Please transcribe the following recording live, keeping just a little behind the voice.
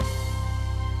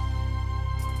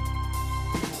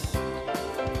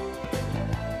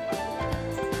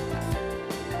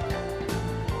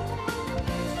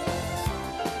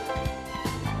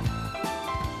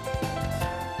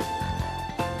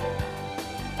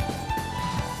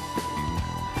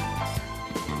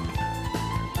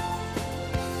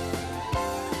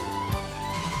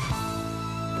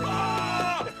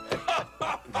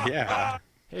Yeah.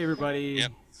 Hey everybody,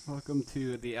 Yep. welcome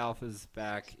to the Alpha's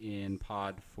Back in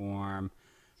Pod Form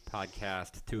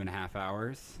podcast 2.5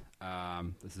 hours.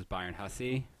 This is Byron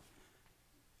Hussey.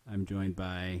 I'm joined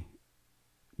by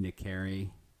Nic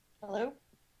Carey, Hello.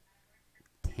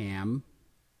 Tam,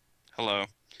 Hello.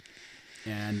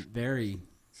 and very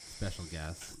special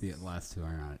guests. The last two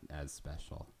are not as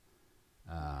special.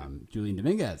 Julian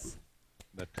Dominguez.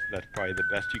 That's probably the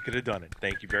best you could have done it.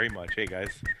 Thank you very much. Hey, guys.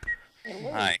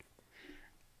 Hello. Hi.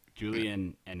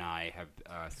 Julian and I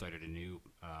have started a new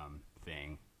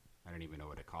thing. I don't even know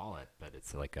what to call it, but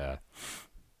it's like a...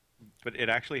 But it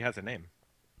actually has a name.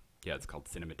 Yeah, it's called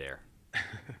Cinema Dare.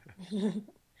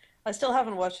 I still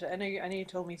haven't watched it. I know you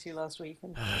told me to last week.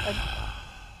 And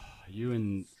You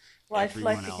and life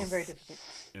everyone became else very difficult.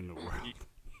 in the world.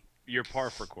 You're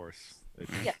par for course.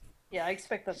 Yeah, I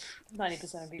expect that 90% of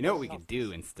people. You know what we could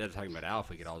do? Instead of talking about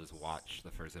Alpha, we could all just watch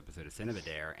the first episode of Cinema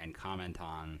Dare and comment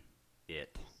on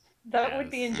it. That would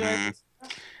be enjoyable.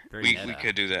 Very We meta.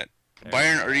 could do that. Very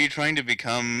Byron, meta. are you trying to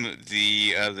become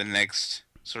the next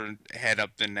sort of head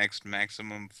up the next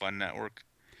Maximum Fun Network?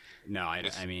 No, I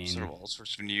With mean... sort of all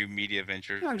sorts of new media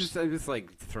ventures. I'm just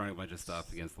like throwing a bunch of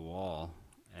stuff against the wall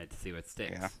to see what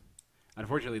sticks. Yeah.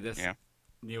 Unfortunately, this Yeah.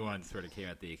 new one sort of came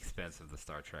at the expense of the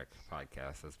Star Trek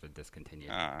podcast that's been discontinued.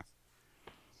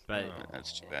 But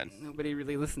That's too bad. nobody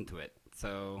really listened to it,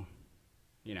 so,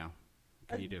 you know, what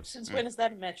can you do? Since when is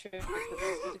that metric?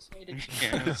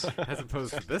 Yes. As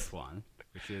opposed to this one,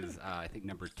 which is, I think,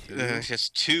 number 2.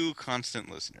 Just 2 constant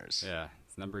listeners. Yeah,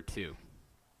 it's number 2.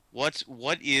 What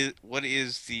is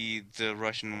the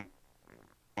Russian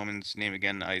woman's name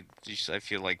again? I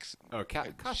feel like Oh,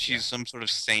 Katya. she's some sort of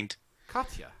saint.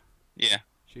 Katya. Yeah.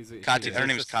 She's Katya. Her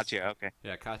name is just- Katya. Okay.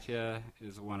 Yeah, Katya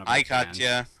is one of Hi, our fans.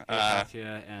 Katya. Hey,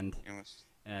 Katya Anyways,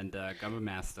 and Gumba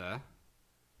Master,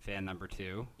 fan number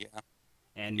 2. yeah.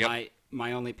 And Yep.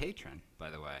 my only patron, by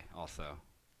the way, also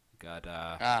got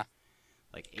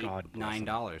like God bless him.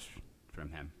 $9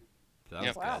 from him. So that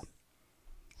Yep. was Wow. good.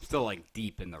 Still like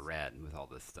deep in the red with all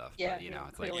this stuff. Yeah, but, you know, yeah,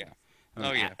 it's like clearly.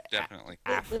 Oh yeah, definitely.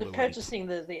 They're affluent. purchasing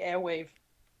the airwave,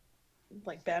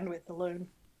 like bandwidth alone.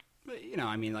 But, you know,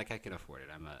 I mean, like I can afford it.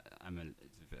 I'm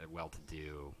a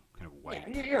well-to-do kind of white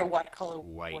Yeah, you're a white collar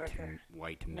worker.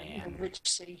 white in a man, rich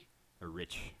city. a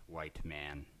rich white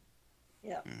man.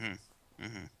 Yeah.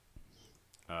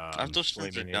 I've just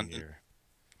Blaming redundant.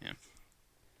 India.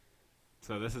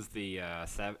 So this is the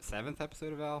 7th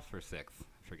episode of Alf or 6th?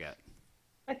 I forget.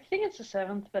 I think it's the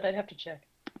 7th, but I'd have to check.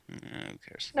 Who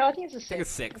cares? No, I think it's the 6th. I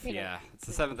think it's 6th, yeah. It's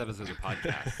the 7th episode of the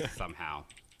podcast, somehow.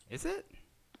 Is it?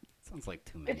 Sounds like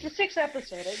too many. It's the 6th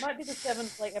episode. It might be the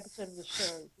 7th episode of the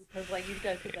show because you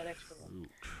guys did that extra one.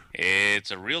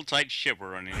 It's a real tight ship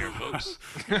we're running here, folks.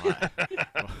 I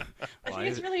think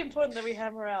it's really important that we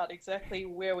hammer out exactly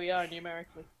where we are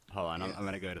numerically. Hold on, I'm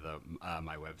going to go to the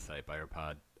my website,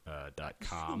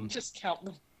 byerpod.com. Just count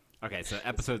them. Okay, so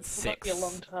episode It might 6 be a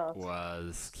long task.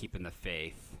 was Keeping the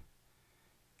Faith.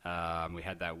 We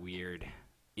had that weird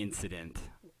incident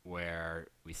where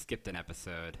we skipped an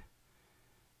episode,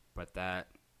 but that,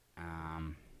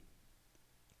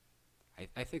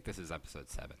 I think this is episode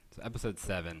 7. So episode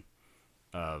 7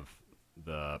 of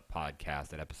the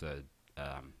podcast and episode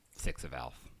 6 of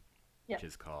Alf, Yep. which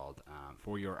is called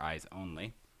For Your Eyes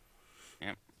Only.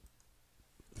 Yep.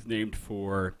 It's named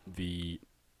for the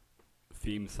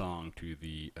theme song to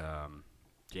the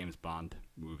James Bond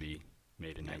movie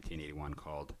made in 1981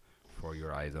 called For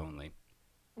Your Eyes Only.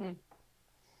 Mm.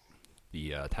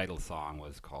 The title song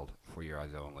was called For Your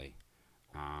Eyes Only,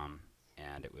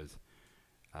 and it was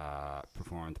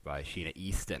performed by Sheena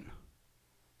Easton.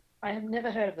 I have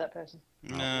never heard of that person.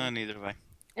 No, neither have I.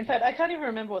 In fact, I can't even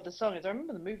remember what the song is. I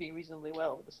remember the movie reasonably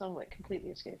well, but the song completely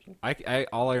escapes me.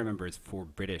 All I remember is For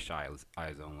British Eyes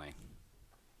Only.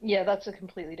 Yeah, that's a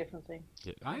completely different thing.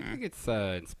 Yeah, I think it's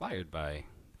inspired by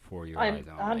For Your I'm Eyes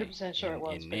Only. 100% sure in, it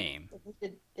was. in but name.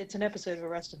 It's an episode of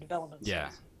Arrested Development. so Yeah.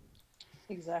 it's-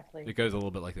 Exactly. It goes a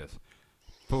little bit like this.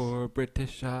 For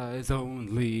British Eyes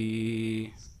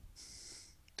Only.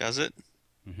 Does it?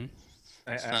 Mm-hmm.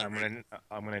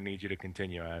 I'm gonna need you to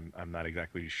continue. I'm not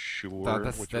exactly sure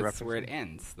That's what you're where it referencing.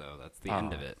 ends, though. That's the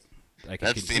end of Oh. it. I can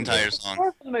That's the continue. entire It's song. more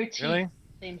of a motif Really?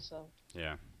 theme song.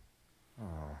 Yeah.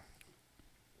 Oh.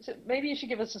 So maybe you should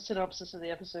give us a synopsis of the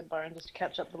episode, Byron, just to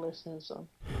catch up the listeners on.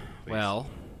 Well,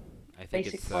 I think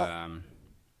Basic it's plot.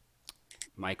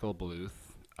 Michael Bluth.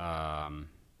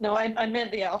 No, I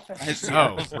meant the alpha.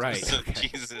 Oh, right. So, Okay.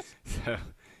 Jesus. So,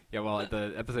 yeah, well,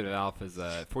 the episode of Alf is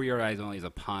For Your Eyes Only is a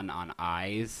pun on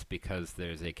eyes because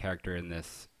there's a character in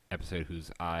this episode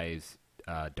whose eyes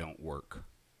don't work.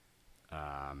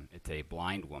 It's a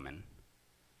blind woman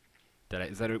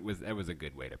That was a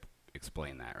good way to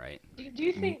explain that, right? Do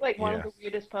you think like one of Yeah. the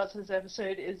weirdest parts of this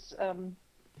episode is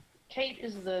Kate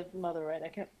is the mother, right? I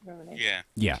can't remember her name. Yeah.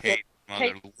 Yeah. Kate, mother.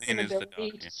 Kate's Lynn is the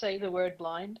inability daughter. to say the word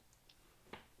blind.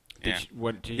 Yeah. She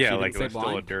Yeah, like didn't it say was still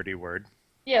a blind? dirty word.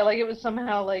 Yeah, like it was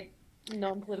somehow like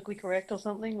non-politically correct or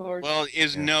something, or Well,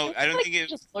 no. I don't like think she it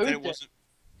just that it loathed it. wasn't.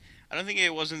 I don't think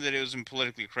it wasn't that it wasn't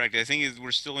politically correct. I think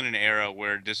we're still in an era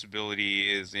where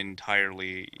disability is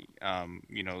entirely,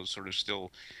 sort of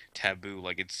still taboo.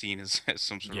 Like it's seen as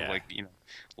some sort of Yeah. like,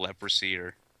 leprosy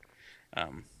or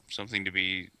something to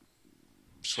be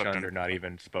swept Shunned under. or not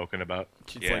even spoken about.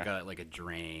 She's Yeah. like a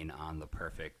drain on the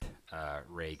perfect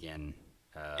Reagan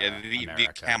Yeah, the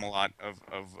America. Camelot A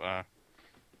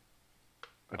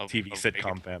of TV of sitcom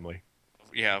Reagan. family.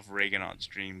 of Reaganauts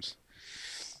dreams.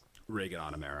 Reagan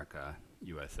on America,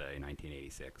 USA,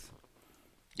 1986.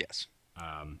 Yes.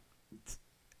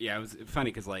 Yeah, it was funny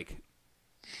because like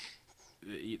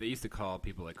they used to call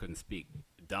people that couldn't speak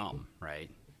dumb, right?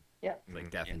 Yeah. Like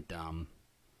deaf Yeah. and dumb.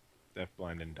 Deaf,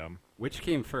 blind, and dumb. Which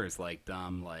came first, like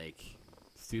dumb, like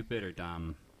stupid, or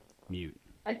dumb, mute?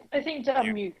 I think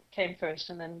dumb mute came first,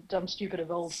 and then dumb stupid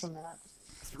evolved from that.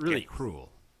 It's really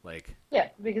cruel. Like Yeah,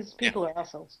 because people are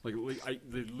assholes. they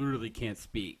literally can't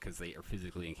speak because they are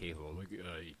physically incapable. Like, you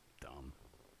dumb,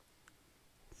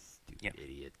 stupid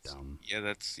idiot, dumb.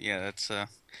 That's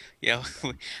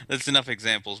enough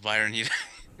examples, Byron. You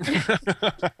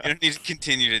don't need to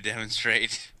continue to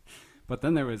demonstrate. But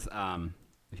then there was,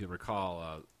 if you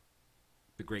recall,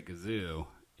 the Great Gazoo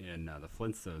in the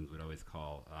Flintstones would always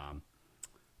call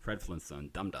Fred Flintstone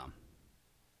Dum Dum.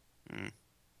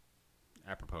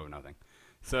 Apropos of nothing.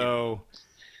 So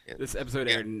Yeah. this episode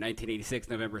aired in 1986,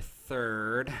 November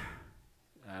 3rd.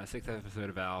 Sixth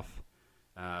episode of Alf.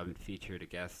 Featured a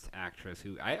guest actress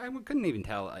who I couldn't even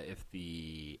tell if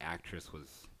the actress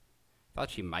was. Thought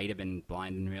she might have been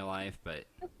blind in real life, but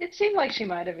It seemed like she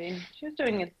might have been. She was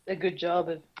doing a good job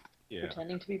of Yeah.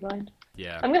 pretending to be blind.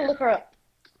 yeah. I'm gonna look her up.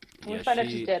 I'm Yeah, gonna find out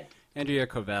she's dead. Andrea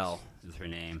Covell is her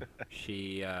name.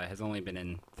 She has only been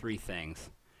in 3 things: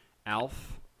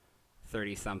 Alf,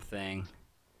 30-something,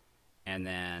 and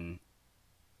then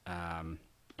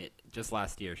just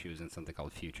last year she was in something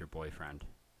called Future Boyfriend.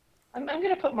 I'm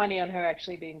gonna put money on her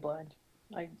actually being blind.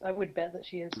 I would bet that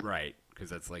she is. Right, because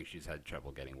that's like she's had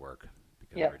trouble getting work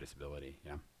because Yep. of her disability.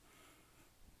 Yeah.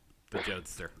 The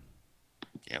Jodester.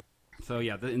 Yep. So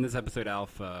yeah, in this episode,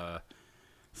 Alf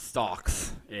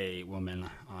stalks a woman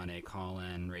on a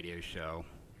call-in radio show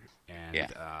and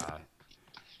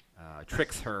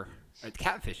tricks her,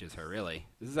 catfishes her. Really,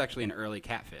 this is actually an early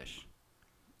catfish.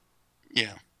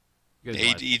 Yeah. You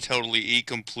guys He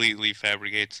completely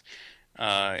fabricates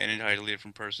an entirely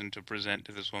different person to present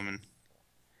to this woman.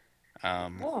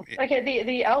 Okay.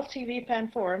 The Alf TV fan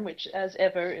forum, which as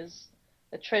ever is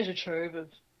a treasure trove of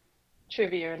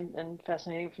trivia and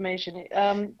fascinating information,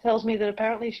 tells me that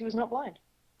apparently she was not blind.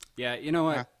 Yeah, you know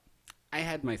what? I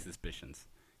had my suspicions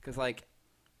because, like,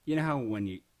 you know how when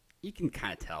you can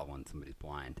kind of tell when somebody's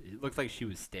blind. It looks like she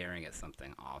was staring at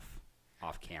something off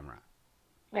camera.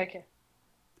 Okay.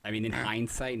 I mean, in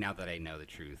hindsight, now that I know the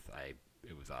truth,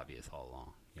 it was obvious all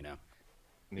along. You know.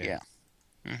 Yeah.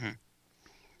 Mm-hmm.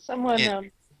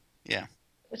 Someone. Yeah.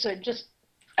 So just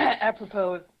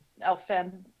apropos of Alf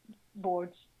fan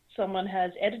boards, someone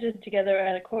has edited together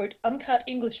a quote uncut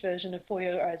English version of For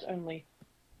Your Eyes Only,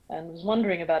 and was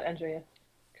wondering about Andrea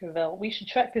Covell. We should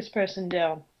track this person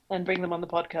down and bring them on the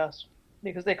podcast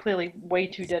because they're clearly way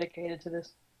too dedicated to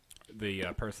this. The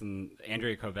person,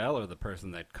 Andrea Covell, or the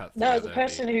person that cut? No, together the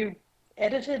person who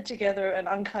edited together an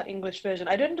uncut English version.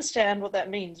 I don't understand what that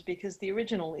means because the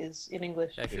original is in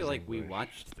English. I feel like we English.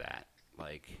 watched that.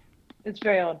 Like, It's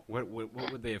very odd. what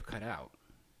would they have cut out?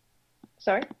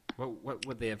 Sorry? What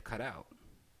would they have cut out?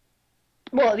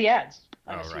 Well, the ads.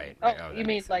 I'm Oh, assuming. right. Oh, that you mean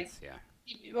makes like? sense,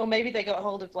 yeah. Well, maybe they got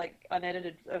hold of like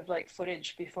unedited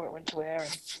footage before it went to air.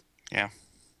 And,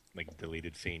 Like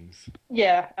deleted scenes.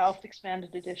 yeah, Alf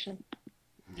Expanded Edition.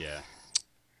 Yeah.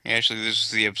 Actually, this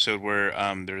is the episode where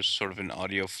there's sort of an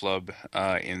audio flub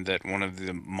in that one of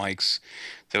the mics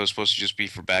that was supposed to just be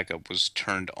for backup was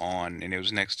turned on, and it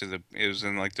was next to it was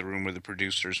in like the room where the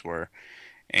producers were,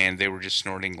 and they were just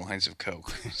snorting lines of coke.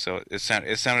 So it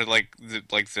sounded like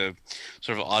the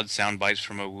sort of odd sound bites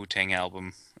from a Wu-Tang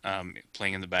album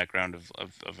playing in the background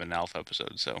of an Alf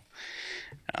episode. So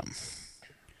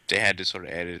they had to sort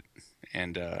of edit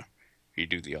and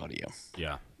redo the audio.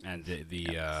 Yeah, and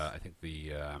I think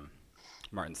the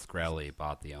Martin Shkreli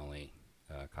bought the only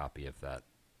copy of that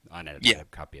unedited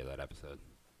copy of that episode.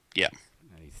 Yeah.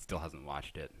 And he still hasn't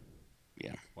watched it.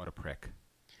 Yeah. What a prick.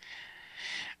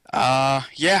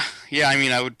 Yeah, yeah. I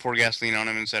mean, I would pour gasoline on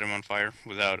him and set him on fire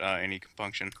without any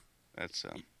compunction. That's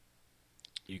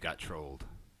You got trolled.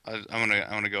 I'm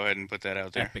gonna go ahead and put that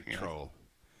out there. Epic You know. troll.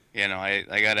 Yeah, no,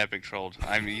 I got epic trolled.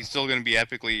 I mean, he's still gonna be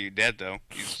epically dead though.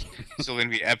 He's still gonna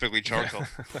be epically charcoal.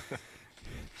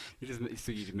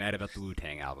 You're mad about the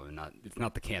Wu-Tang album, it's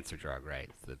not the cancer drug, right?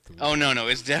 Oh no,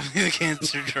 it's definitely the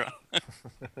cancer drug.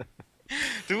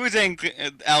 The Wu-Tang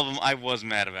album I was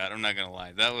mad about. I'm not gonna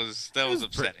lie. That was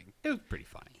upsetting. It was pretty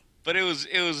funny. But it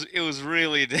was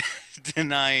really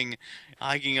denying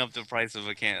hiking up the price of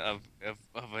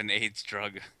of an AIDS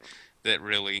drug that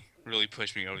really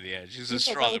pushed me over the edge. It was You a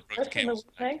thought straw that that broke was the worse than the camel's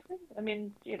back. Wu-Tang thing? I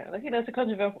mean, I think that's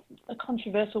a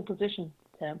controversial position,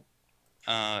 Tam.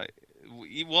 Uh,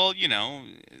 well,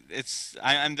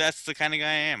 I'm that's the kind of guy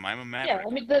I am. I'm a Yeah, maverick. I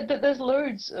mean, there's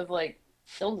loads of like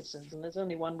illnesses, and there's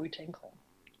only one Wu-Tang Clan.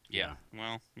 Yeah.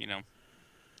 Well,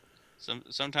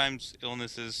 sometimes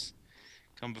illnesses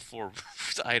come before.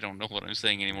 I don't know what I'm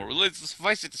saying anymore. Let's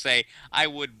suffice it to say, I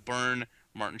would burn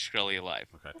Martin Shkreli alive.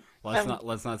 Okay.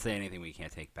 Let's not say anything we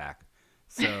can't take back.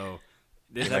 So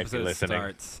this He might be episode listening.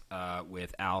 starts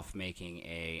with Alf making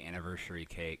a anniversary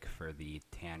cake for the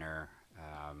Tanner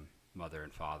mother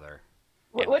and father.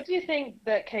 What do you think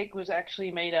that cake was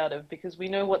actually made out of? Because we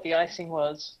know what the icing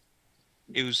was.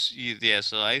 It was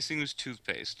so icing was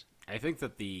toothpaste. I think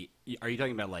that are you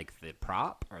talking about like the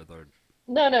prop or the?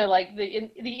 No, like the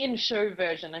in-show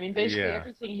version. I mean, basically Yeah.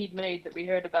 everything he'd made that we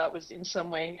heard about was in some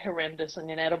way horrendous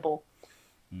and inedible.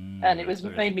 Mm, And it that's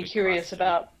made a me good curious question.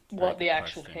 about Very what good the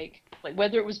actual question. cake, like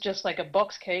whether it was just like a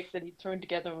box cake that he'd thrown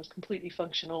together and was completely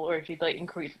functional, or if he'd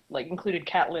included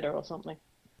cat litter or something.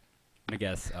 I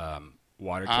guess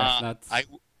water chestnuts.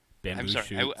 Bamboo I'm sorry.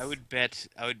 shoots. I would bet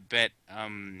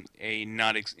a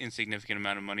not insignificant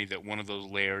amount of money that one of those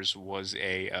layers was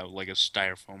like a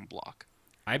styrofoam block.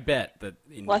 I bet that.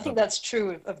 Well, I think that's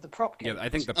true of the prop cake. Yeah, I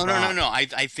think the Oh prop. no. I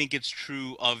think it's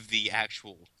true of the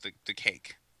actual the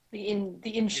cake. The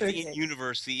in-show The cake.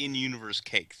 in-universe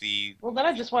cake. Well, then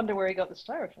I just wonder where he got the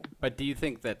styrofoam. But do you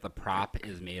think that the prop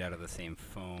is made out of the same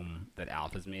foam that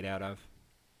Alf is made out of?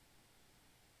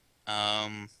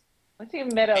 Um I think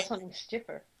it made out of something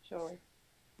stiffer, surely.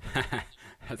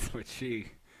 That's what she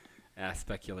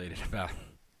speculated about.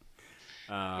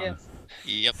 Yes.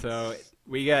 Yep. So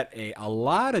we got a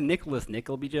lot of Nicholas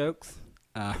Nickleby jokes.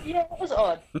 Yeah, it was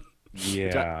odd.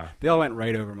 Yeah. They all went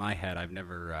right over my head. I've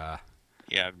never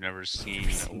Yeah, I've never seen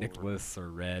Nicholas or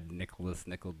read Nicholas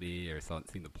Nickleby or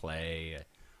seen the play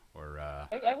or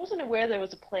I wasn't aware there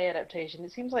was a play adaptation.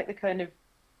 It seems like the kind of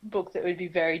book that would be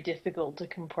very difficult to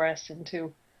compress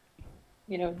into,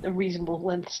 a reasonable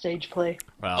length stage play.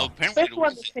 well, apparently Especially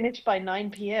one that's finished by 9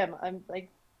 p.m. I'm like,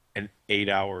 An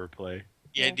 8-hour play.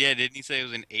 yeah, didn't he say it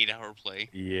was an 8-hour play?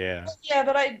 Yeah. yeah,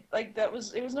 but it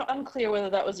was not unclear whether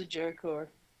that was a joke or.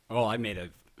 well, I made a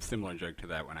similar joke to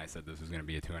that when I said this was going to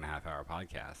be a 2.5-hour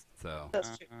podcast. So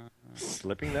That's true.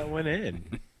 Slipping that one in.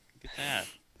 Look at that.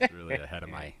 it's really ahead of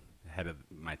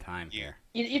my time here.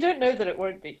 You don't know that it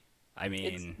won't be. I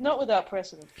It's mean, not without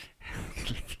precedent.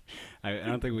 I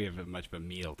don't think we have much of a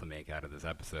meal to make out of this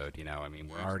episode. I mean,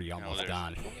 we're already almost there's-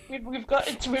 done.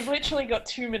 We've literally got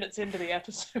 2 minutes into the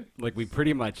episode. Like we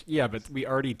pretty much, yeah, but we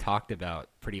already talked about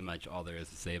pretty much all there is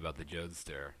to say about the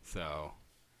Jodester. So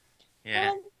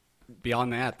Yeah.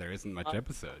 beyond that, there isn't much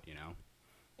episode.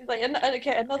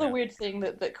 Another Yeah. weird thing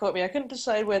that caught me. I couldn't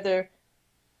decide whether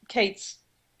Kate's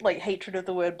hatred of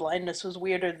the word blindness was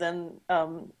weirder than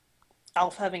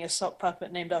Alf having a sock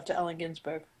puppet named after Allen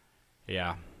Ginsberg.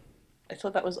 Yeah. I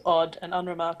thought that was odd and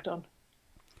unremarked on.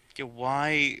 Yeah,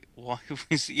 why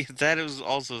that was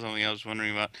also something I was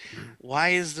wondering about. Why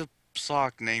is the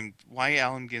sock named? Why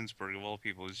Allen Ginsberg of all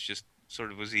people is just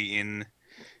sort of was he in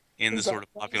the sort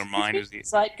of popular mind? Was he?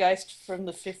 Zeitgeist from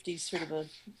the 50s through to the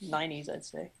 90s, I'd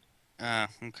say.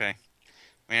 Okay.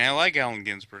 I mean, I like Allen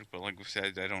Ginsberg, but like we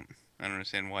said, I don't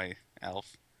understand why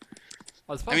Alf.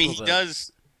 Well, it's I mean,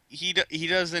 possible he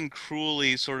does then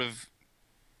cruelly sort of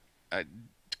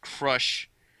crush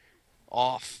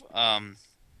off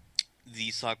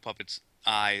the sock puppet's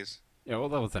eyes. Yeah, well,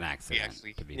 that was an accident.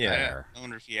 Actually, to be yeah. fair. I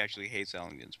wonder if he actually hates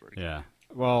Allen Ginsberg. Yeah.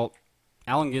 Well,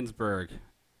 Allen Ginsberg,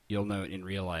 you'll note in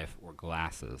real life, wore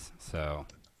glasses. So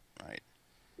Right.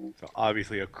 So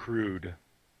obviously a crude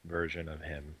version of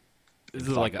him. this in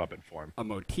is sock like puppet form. a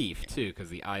motif too, because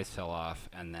the eyes fell off,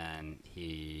 and then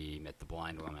he met the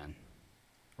blind woman,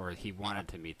 or he wanted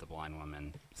to meet the blind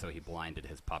woman, so he blinded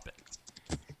his puppet.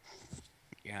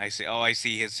 Yeah, I see. Oh, I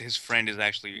see. His friend is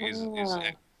actually is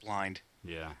blind.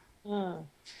 Yeah, Oh.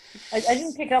 I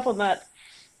didn't pick up on that,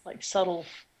 subtle.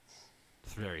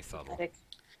 it's very subtle. aesthetic.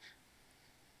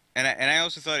 And I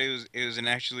also thought it was an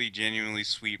actually genuinely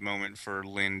sweet moment for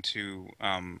Lynn to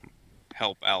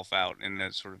help Alf out in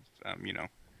that sort of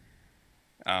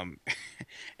um,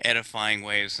 edifying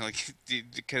ways, like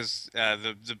because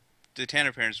the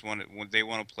Tanner parents they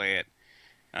want to play it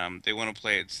they want to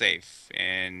play it safe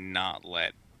and not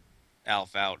let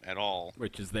Alf out at all.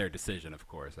 Which is their decision, of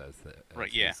course, as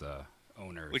Right? Yeah, his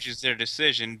owners. which is their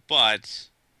decision, but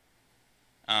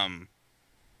um,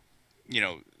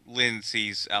 Lynn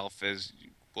sees Alf as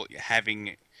well,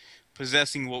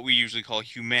 possessing what we usually call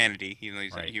humanity, even though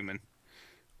he's not Right. human.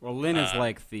 Well, Lynn is Uh,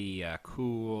 like the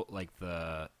cool, like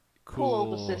the Cool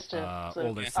older sister, sort of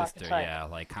older sister. archetype. Yeah,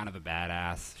 like kind of a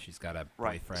badass. She's got a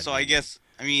right. boyfriend. So I guess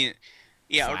I mean,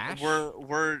 yeah, Slash?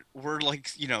 we're like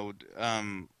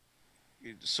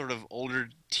sort of older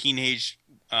teenage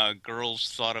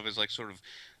girls thought of as like sort of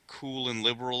cool and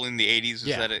liberal in the 80s. Is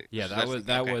Yeah, that it? yeah. So That was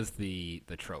that okay. was the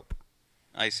trope.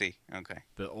 I see. Okay.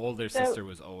 The older So- sister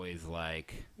was always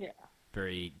like Yeah.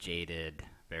 very jaded,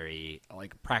 very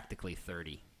like practically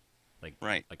 30, like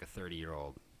Right. like a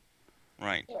 30-year-old.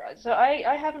 Right. Yeah, so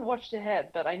I haven't watched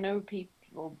ahead, but I know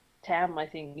people. Tam, I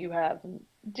think you have. And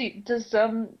does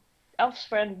Alf's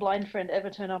friend, blind friend, ever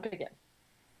turn up again?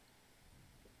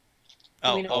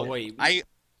 Do we know? Oh wait,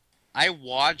 I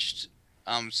watched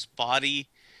spotty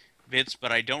bits,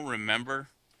 but I don't remember.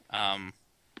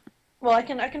 Well, I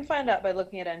can find out by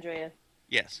looking at Andrea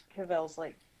Yes. Cavell's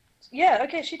like. Yeah,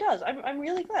 okay, she does. I'm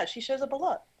really glad she shows up a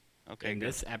lot. Okay. in Good.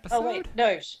 this episode. Oh wait,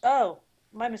 no.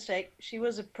 My mistake. She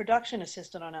was a production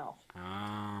assistant on Alf.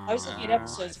 Ah, I was looking at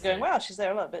episodes I going, see. wow, she's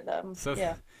there a lot, but So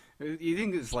yeah. you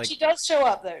think it's like? She does show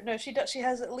up though. No, she does. She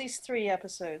has at least 3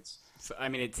 episodes. So, I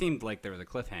mean, it seemed like there was a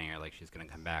cliffhanger, like she's gonna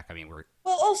come back. I mean, we're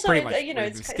Well, also, pretty much you know, we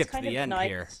it's skipped kind the of end nice.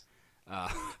 here. Uh,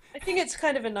 I think it's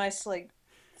kind of a nice like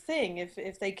thing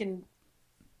if they can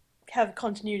have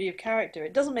continuity of character.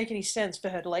 It doesn't make any sense for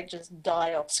her to like just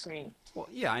die off screen. well,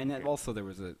 yeah, and then also there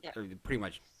was Yeah. or they pretty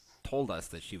much told us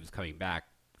that she was coming back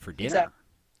for dinner. Exactly.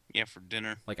 Yeah, for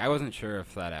dinner. Like I wasn't sure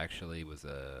if that actually was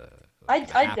a. I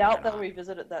gonna happen doubt or they'll not.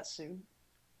 revisit it that soon.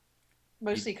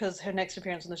 Mostly because her next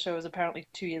appearance on the show is apparently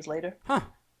 2 years later. Huh?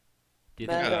 Do you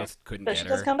think But, they just couldn't But get she her?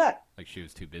 does come back. Like she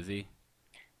was too busy.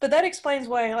 But that explains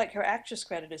why like her actress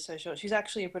credit is so short. She's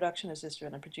actually a production assistant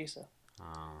and a producer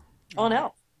Oh. on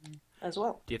Elf as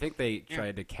well. Do you think they Yeah.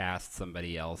 tried to cast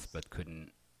somebody else but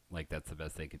couldn't? Like that's the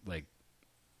best they could. Like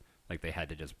they had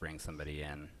to just bring somebody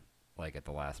in, like at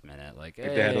the last minute. Like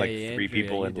They had like "Hey, 3 Andrea,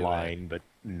 people you in do it." line, but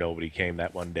nobody came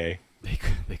that one day.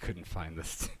 They couldn't find the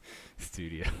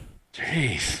studio.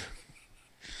 Jeez.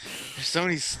 There's so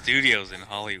many studios in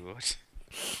Hollywood.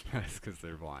 That's because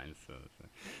they're blind. So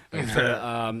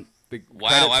the Wow,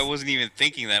 credits, I wasn't even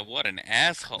thinking that. What an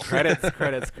asshole. credits.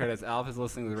 Alf is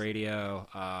listening to the radio.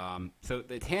 So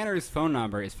the Tanner's phone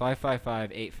number is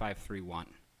 555-8531.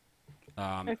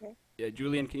 Okay.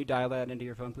 Julian, can you dial that into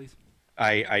your phone, please?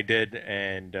 I did,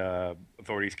 and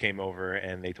authorities came over,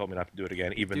 and they told me not to do it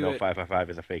again, even Do though it. 555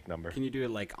 is a fake number. Can you do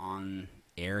it like on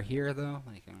air here though?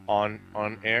 Like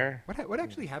On air? What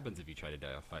actually happens if you try to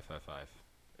dial 555?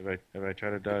 If I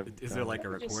try to dive... Is there like a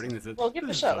recording that says? Well, give it a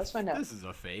 "This is shot, let's find out." This is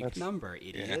a fake Let's- number,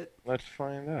 idiot. Let's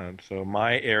find out. So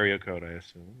my area code, I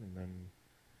assume, and then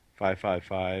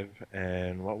 555,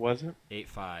 and what was it?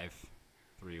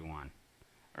 8531.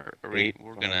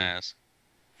 We're gonna ask.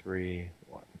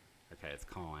 31. Okay, it's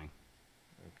calling.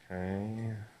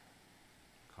 Okay.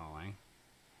 Calling.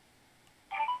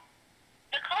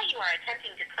 The call you are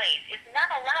attempting to place is not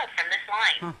allowed from this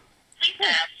line. Huh. Please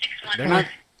dial They're not.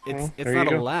 611. It's there not you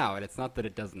go. allowed. It's not that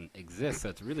it doesn't exist. So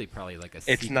it's really probably like a.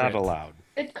 It's not secret- allowed.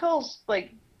 It calls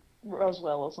like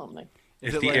Roswell or something.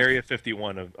 Is It's it the like- Area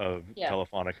 51 of Yeah.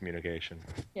 telephonic communication.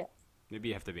 Maybe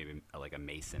you have to be like a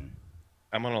mason.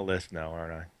 I'm on a list now,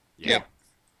 aren't I? Yep.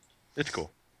 It's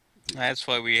cool. That's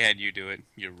why we had you do it.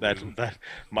 You're That's rude. that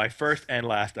my first and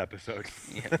last episode.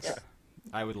 Yes.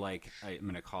 I would like. I'm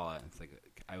gonna call it. It's like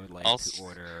I would like Also- to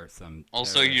order some.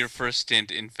 Also, terrorist- your first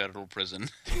stint in federal prison.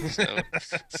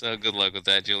 So good luck with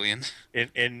that, Julian.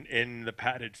 In the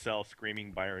padded cell,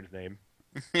 screaming Byron's name.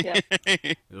 Yeah.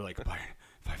 They're like Byron.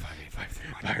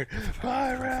 558-531.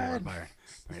 Byron! Byron.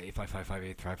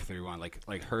 855-558-531.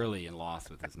 Like Hurley and Lost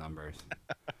with his numbers.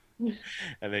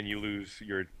 And then you lose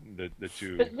the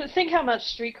two. But think how much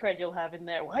street cred you'll have in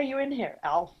there. Why are you in here,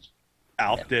 Alf?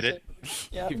 Alf did it.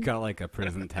 Yeah. You've got like a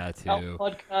prison Alf tattoo.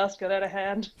 podcast got out of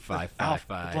hand. Alf,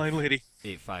 the blind lady.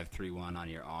 8531 on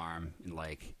your arm in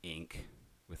like ink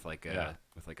with like a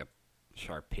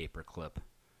sharp paper clip.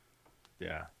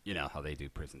 Yeah. You know how they do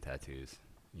prison tattoos.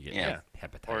 You get Yeah.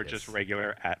 hepatitis. Or just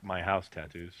regular at my house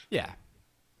tattoos. Yeah.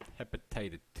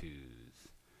 Hepatitis.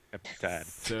 Heptad.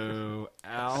 So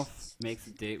Alf makes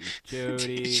a date with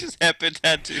Jody. It's just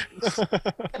hepatitis.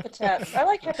 Hepatat. I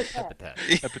like hepatat. Hepatat.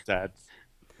 Heptads.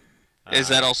 Does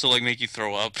that also like make you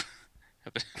throw up?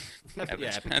 Yeah,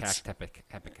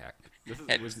 Epicac. This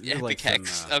is Yeah, like some,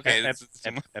 Epicax. Okay,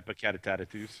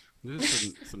 Epicatatatus. this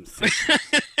is some sick,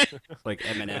 like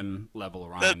Eminem level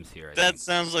rhymes here. I that think.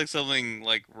 sounds like something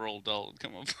like Roald Dahl would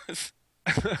come up with.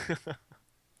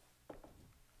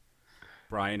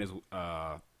 Brian is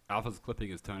Alpha's clipping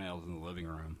his toenails in the living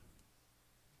room.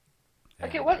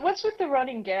 Okay, And what's with the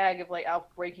running gag of like Alf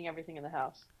breaking everything in the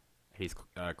house? He's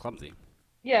clumsy.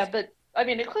 Yeah, but I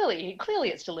mean, clearly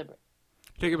it's deliberate.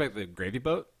 Talking about the gravy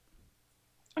boat.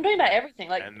 I'm talking about everything,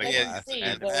 like And the every glass scene,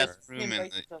 and the there's bathroom him and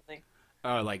breaking something.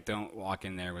 Oh, like don't walk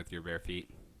in there with your bare feet.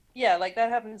 Yeah, like that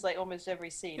happens like almost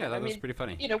every scene. Yeah, I that was mean, pretty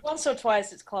funny. you know, once or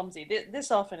twice it's clumsy. This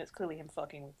often it's clearly him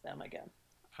fucking with them again.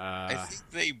 I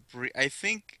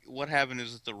think what happened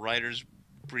is that the writers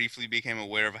briefly became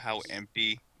aware of how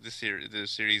empty the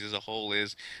series as a whole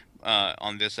is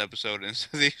on this episode, and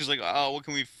so they was like, oh, what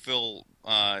can we fill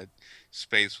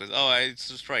space with? Oh, it's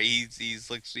just right.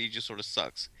 He's like, he just sort of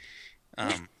sucks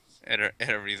at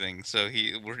everything. So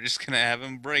we're just gonna have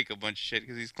him break a bunch of shit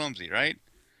because he's clumsy, right?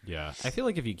 Yeah, I feel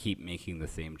like if you keep making the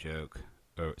same joke,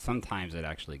 sometimes it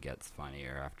actually gets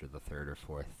funnier after the third or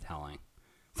fourth telling.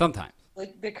 Sometimes.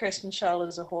 Like the Kristen Schaal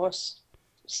is a horse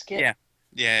skit.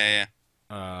 Yeah.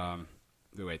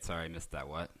 Wait, sorry, I missed that.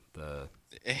 What?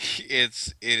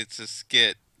 It's a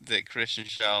skit that Kristen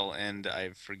Schaal and I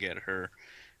forget her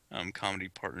comedy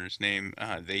partner's name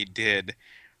they did,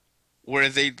 where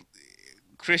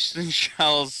Kristen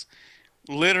Schaal's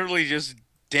literally just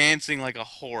dancing like a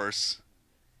horse,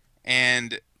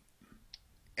 and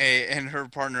her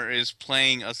partner is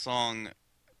playing a song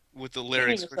with the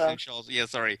lyrics. Kristen Schaal's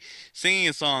singing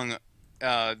a song.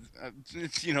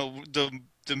 You know,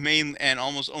 the main and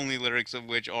almost only lyrics of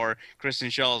which are Kristen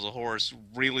Schaal is a horse,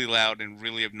 really loud and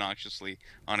really obnoxiously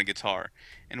on a guitar.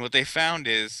 And what they found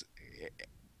is,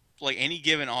 like any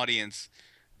given audience,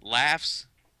 laughs,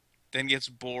 then gets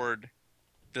bored,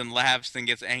 then laughs, then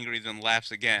gets angry, then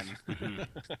laughs again.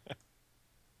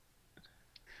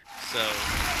 So,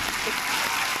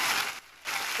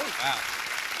 wow.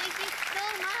 Thank you so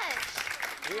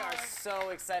much. We are so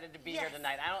excited to be here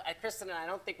tonight. Kristen and I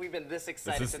don't think we've been this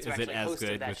excited since we is it actually as hosted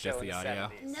good that with show just in the the audio?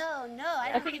 70s. No,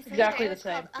 I don't think it's think exactly it the was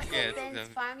same. called Uncle Yeah, Ben's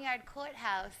Farmyard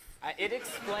Courthouse. It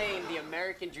explained the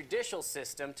American judicial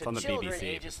system to on the children BBC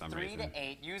ages for some 3 reason. to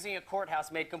 8 using a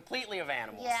courthouse made completely of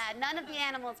animals. Yeah, none of the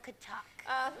animals could talk.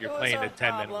 You're It was playing a the 10-minute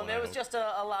problem. one, It I was hope. just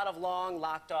a lot of long,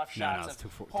 locked-off No, shots it's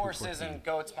of 214. horses and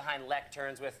goats behind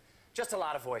lecterns with just a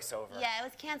lot of voiceover. Yeah, it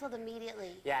was canceled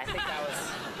immediately. Yeah, I think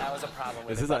that was a problem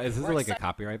with Is it. this but like we're a excited.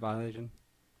 copyright violation?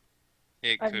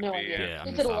 It I have could no be. idea. Yeah, I'm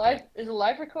Is it a stopping. live? Is it a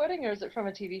live recording or is it from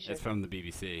a TV show? It's from the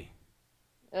BBC.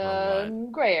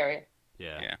 Gray area.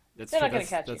 Yeah. That's, They're not gonna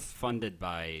catch that's funded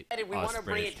by We us want to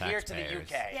bring British it here to the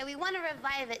taxpayers. UK. Yeah, we want to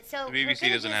revive it. So The we're BBC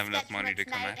gonna doesn't do a have enough sketch money from to it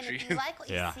come tonight, after and if you. you like what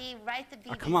Yeah. you see, write the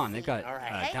BBC. Oh, come on, they've got All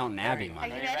right. Downton Abbey Are you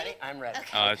money. Are you ready? ready? I'm ready.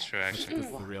 Okay. Oh, that's true, actually. This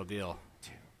is the real deal.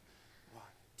 1,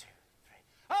 2, 3.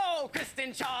 Oh,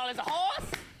 Kristen Schaal is a horse.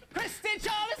 Kristen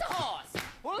Schaal is a horse.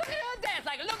 Well, look at her dance,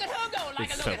 look at her go,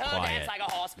 It's look so at her quiet. dance like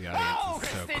a horse. The audience Oh, is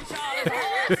so Kristen Schaal is a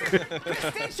horse.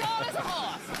 Kristen Schaal is a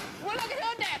horse. Well, look at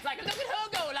her dance, look at her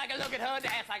go, look at her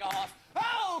dance like a horse.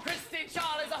 Oh, Kristen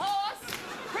Schaal is a horse.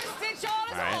 Kristen Schaal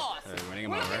is All a right, horse. they're winning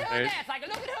him Well, over. look at her dance,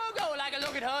 look at her go,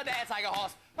 look at her dance like a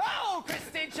horse. Oh,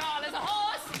 Kristen Schaal is a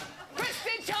horse.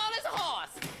 Kristen Schaal is a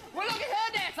horse. Well, look at her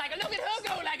dance, look at her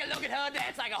go, look at her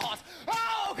dance like a horse.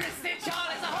 Oh, Kristen Schaal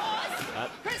is a horse.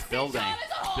 Kristen Building. Schaal is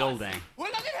a horse. Building.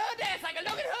 Well, look at her dance, look at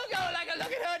her go,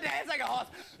 look at her dance like a horse.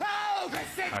 Oh,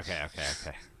 Kristen. Okay.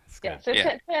 It's Yeah, good. so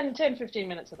Yeah. 10, 15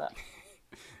 minutes of that.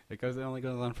 It only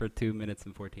goes on for 2 minutes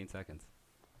and 14 seconds.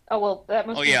 Oh, well, that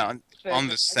must Oh, be... yeah, I think on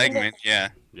the that- segment, yeah.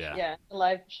 Yeah, the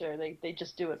live show, they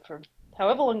just do it for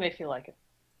however long they feel like it.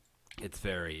 It's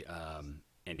very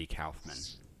Andy Kaufman,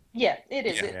 Yeah, it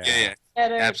is. Yeah, It's yeah.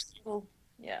 better. Absolutely. Well,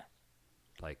 yeah.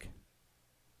 like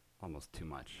almost too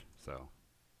much. So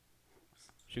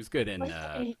she was good in Well, it's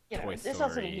something he- Toy it's not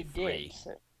something Story he 3. did,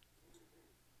 so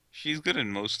She's good in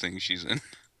most things she's in.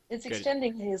 it's Good.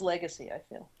 extending his legacy, I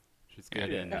feel. She's good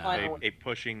Yeah. in Yeah. A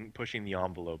pushing the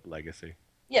envelope legacy.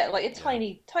 Yeah, like a Yeah.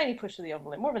 tiny push to the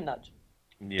envelope, more of a nudge.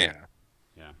 Yeah.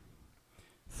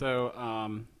 So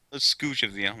A scooch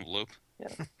of the envelope.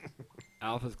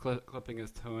 Alpha's clipping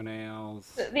his toenails.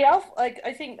 The Alf, like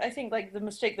I think like the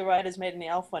mistake the writers made in the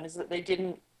Alf one is that they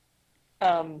didn't,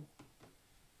 they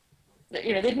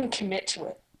didn't commit to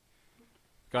it.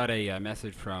 Got a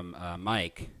message from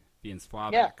Mike being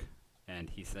Slavic, Yeah. and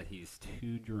he said he's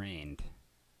too drained.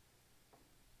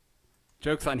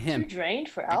 Joke's on him. Too drained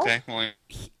for Alf? Okay, well,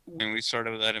 and we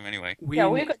started without him anyway. We Yeah,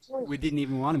 didn't- we got Julian. we didn't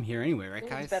even want him here anyway, right,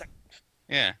 Julian's guys? better.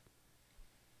 Yeah.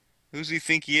 Who's he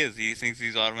think he is? He thinks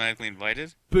he's automatically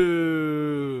invited?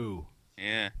 Boo!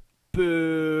 Yeah.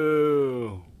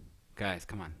 Boo! Guys,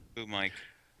 come on. Who, Mike?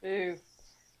 Boo.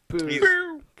 Boo! He's-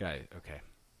 Guys, okay.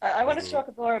 I want to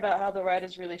talk more about how the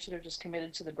writers really should have just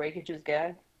committed to the breakages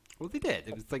gag. Well, they did.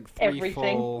 It was like three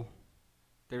Everything. full.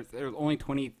 There was only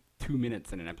 22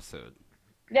 minutes in an episode.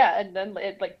 Yeah, and then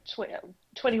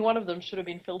 21 of them should have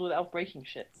been filled with Alf breaking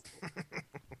shit.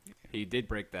 He did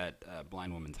break that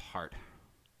blind woman's heart.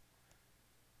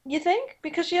 You think?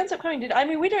 Because she ends up coming. I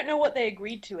mean, we don't know what they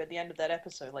agreed to at the end of that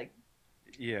episode. Like,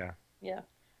 Yeah. yeah.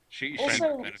 She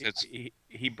Also- benefits.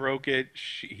 he broke it.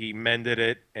 He mended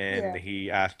it, and Yeah. he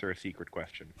asked her a secret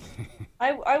question.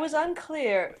 I was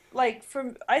unclear. Like,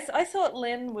 I thought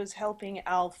Lynn was helping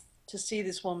Alf to see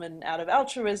this woman out of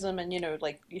altruism, and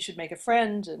like you should make a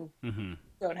friend, and Mm-hmm.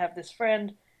 don't have this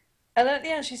friend. And then at the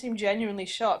end, she seemed genuinely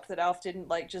shocked that Alf didn't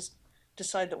just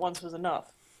decide that once was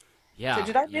enough. Yeah. So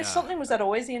did I miss yeah. something? Was that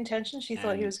always the intention? She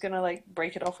thought he And- was gonna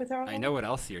break it off with her. Or I something? know what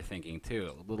else you're thinking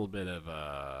too. A little bit of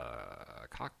a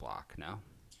cock block, no?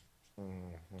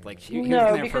 Like he was in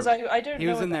No, there because for, I don't he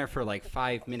know. was in if- there for like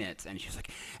 5 minutes, and she was like,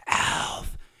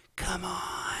 "Alf, come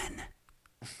on,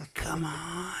 come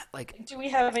on!" Like Do we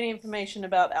have any information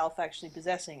about Alf actually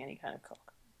possessing any kind of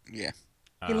cock? Yeah.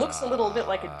 He looks a little bit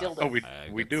like a dildo. Oh, we I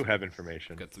we got do some- have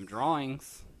information. got some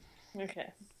drawings,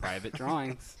 Okay. private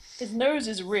drawings. His nose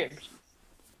is ribbed.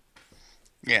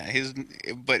 Yeah,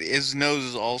 but his nose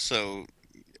is also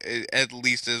at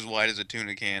least as wide as a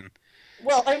tuna can.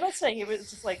 Well, I'm not saying it was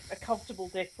just like a comfortable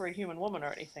dick for a human woman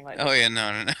or anything like Oh that. yeah,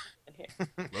 no.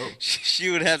 Whoa. She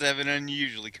would have to have an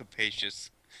unusually capacious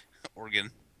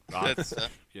organ. Well, That's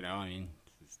I mean,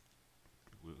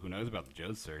 who knows about the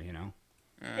Joes, sir?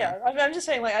 Yeah, I'm just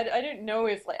saying, I don't know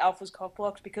if Alf was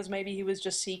cock-blocked because maybe he was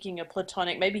just seeking a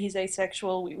platonic. Maybe he's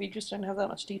asexual. We just don't have that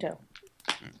much detail.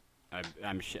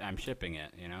 I'm shipping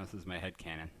it. This is my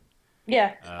headcanon.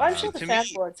 Yeah, I'm sure the to fan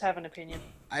me- boards have an opinion.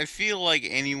 I feel like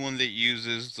anyone that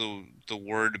uses the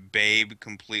word babe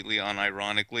completely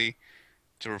unironically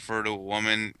to refer to a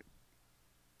woman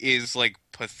is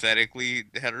pathetically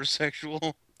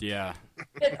heterosexual. Yeah.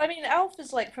 But, I mean, Alf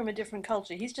is from a different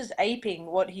culture. He's just aping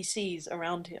what he sees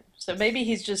around him. So maybe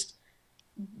he's just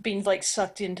been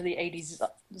sucked into the 80s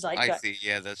zeitgeist. I see.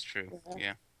 Yeah, that's true.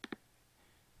 Yeah.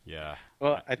 Yeah.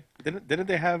 Well, didn't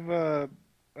they have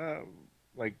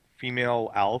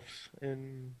female Alfs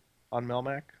on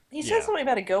Melmac? He said Yeah. something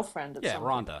about a girlfriend. At Yeah, some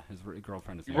Rhonda. His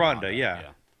girlfriend is named Rhonda,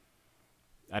 yeah.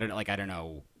 I don't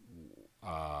know.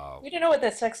 We don't know what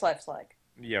their sex life's like,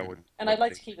 Yeah. and I'd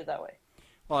like to keep it that way.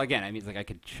 Well, again, I mean, I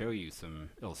could show you some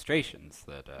illustrations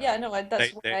that. Yeah, no, that's They-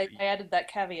 why I added that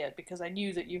caveat because I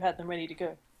knew that you had them ready to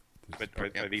go. But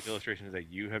are these illustrations that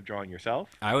you have drawn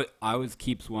yourself? I always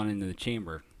keeps one in the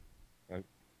chamber. Oh.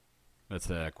 That's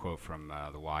a quote from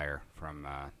The Wire from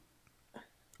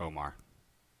Omar.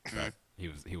 But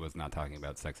he was not talking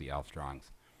about sexy Alf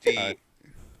drawings. The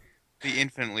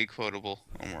infinitely quotable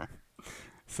Omar.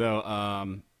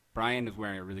 So Brian is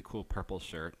wearing a really cool purple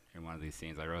shirt in one of these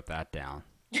scenes. I wrote that down.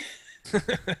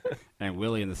 And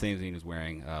Willie in the same scene is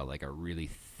wearing a really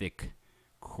thick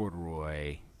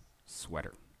corduroy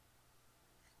sweater,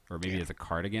 or maybe it's a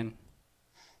cardigan.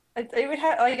 It would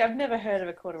have I've never heard of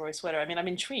a corduroy sweater. I mean, I'm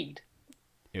intrigued.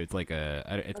 It's it's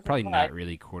Does it probably fly? not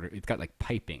really It's got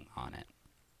piping on it.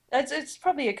 It's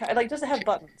probably does it have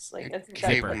buttons? I think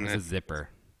Cable Zipper. knit. It's a zipper.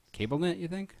 Cable knit, you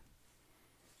think?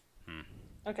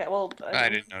 Okay, well, I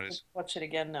didn't notice. Watch it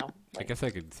again now. I guess I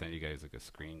could send you guys a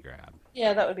screen grab.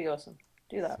 Yeah, that would be awesome.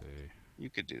 Do that. So, You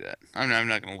could do that. I'm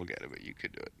not gonna look at it, but you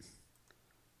could do it.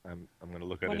 I'm gonna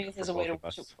look at Wondering it if for there's a way to both of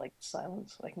watch us. it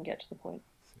silence so I can get to the point.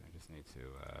 I just need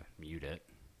to mute it.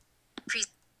 Pre-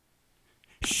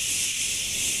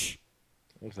 Shh.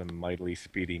 That was a mightily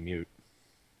speedy mute.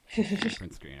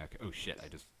 Print screen. Okay. Oh shit! I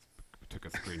just took a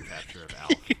screen capture of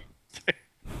Alf.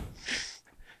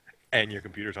 And your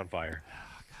computer's on fire.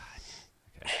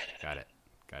 Okay, got it.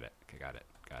 Okay, got it.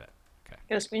 Okay,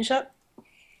 Get a screenshot?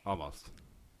 almost.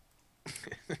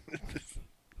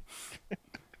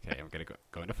 Okay, I'm gonna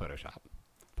go into Photoshop.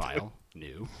 File,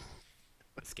 new,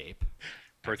 escape.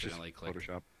 Purchase Accidentally click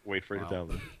Photoshop. Wait for it to Well,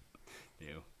 download.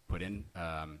 new. Put in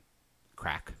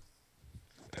crack.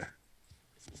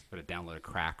 Put a download a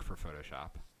crack for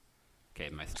Photoshop. Okay,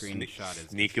 my screenshot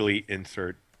is Sneakily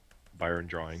insert Byron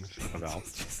drawings of Alf.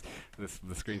 it's just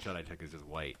the screenshot I took is just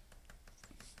white.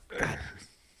 God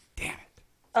damn it.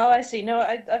 Oh, I see. No,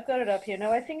 I've got it up here.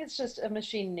 No, I think it's just a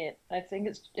machine knit. I think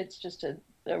it's just a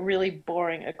really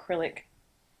boring acrylic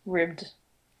ribbed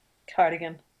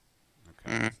cardigan.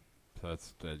 Okay. Mhm. So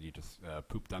that's you just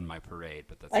pooped on my parade,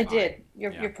 but that's I fine. did.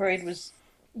 Your Yeah. your parade was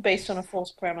based on a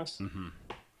false premise. Mm-hmm.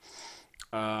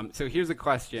 So here's a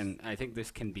question. I think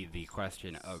this can be the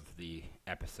question of the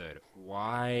episode.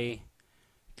 Why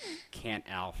can't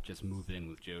Alf just move in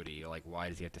with Jody? Like, why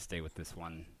does he have to stay with this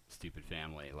one stupid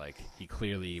family? Like, he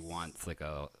clearly wants like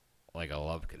a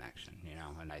love connection, you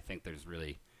know. And I think there's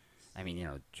really, I mean, you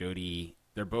know, Jody.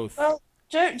 They're both Well,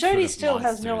 Jody sort of still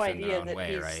has no monsters in their idea own that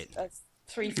way, he's right? a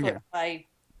 3 foot high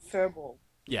furball.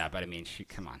 Yeah, but I mean,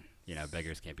 come on, you know,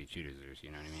 beggars can't be choosers.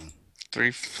 You know what I mean?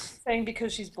 Three. Saying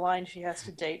because she's blind, she has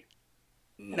to date.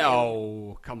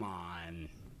 No, come on.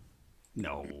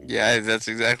 No. Yeah, that's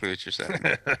exactly what you're saying.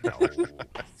 No.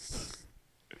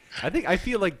 I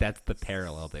feel like that's the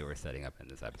parallel they were setting up in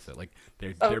this episode. Like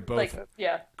they're both like,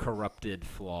 yeah. corrupted,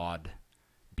 flawed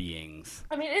beings.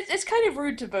 I mean, it's kind of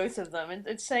rude to both of them.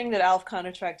 It's saying that Alf can't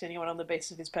attract anyone on the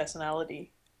basis of his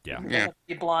personality. Yeah. They Yeah. have to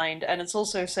be blind, and it's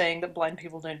also saying that blind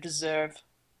people don't deserve,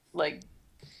 like,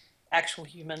 actual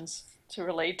humans to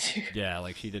relate to. Yeah,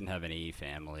 like she didn't have any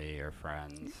family or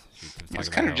friends. She was It's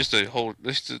talking kind about of just a whole,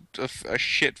 just a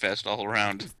shit fest all it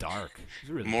around, was dark. It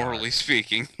was really morally dark.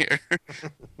 speaking. Here,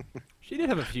 She did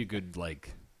have a few good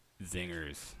like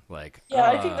zingers. Like Yeah,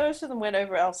 I think most of them went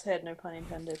over Alf's head, no pun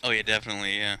intended. oh yeah,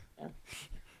 definitely, yeah.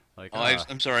 like Oh,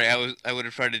 I'm sorry. I would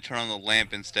have tried to turn on the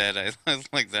lamp instead. I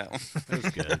like that one. that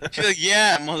was good. She's like,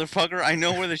 yeah, motherfucker. I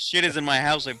know where the shit is in my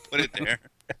house. I put it there.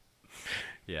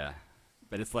 Yeah.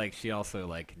 But it's like she also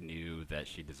like knew that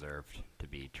she deserved to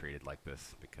be treated like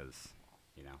this because,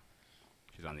 you know,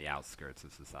 she's on the outskirts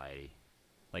of society.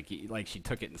 Like she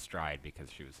took it in stride because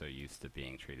she was so used to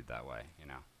being treated that way, you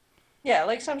know. Yeah,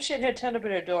 like some shithead turned up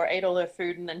at her door, ate all her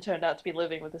food, and then turned out to be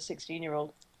living with a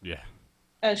 16-year-old. Yeah.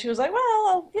 And she was like,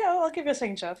 "Well, I'll give you a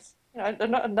second chance. You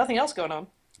know, nothing else going on."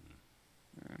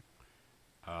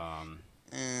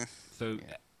 Eh, So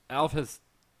Alf has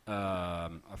a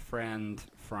friend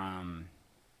from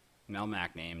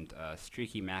Melmac named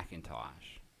Streaky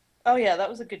Macintosh. Oh yeah, that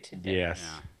was a good tidbit. Yes.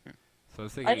 Yeah. So I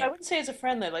was I thinking wouldn't say he's a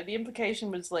friend though. Like the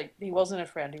implication was like he wasn't a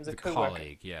friend; he was a a coworker.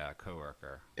 colleague, yeah, a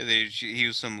coworker. yeah, he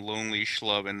was some lonely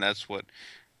schlub, and that's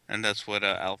what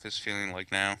Alf is feeling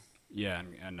like now. Yeah,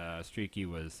 and Streaky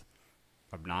was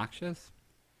obnoxious.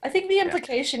 I think the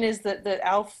implication is that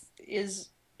Alf is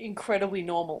incredibly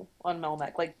normal on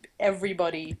Melmac. Like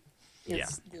everybody is Yeah.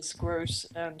 this gross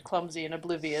and clumsy and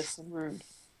oblivious and rude.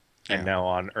 And now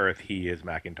on Earth, he is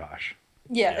Macintosh.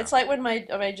 Yeah, Yeah. it's like when my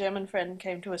German friend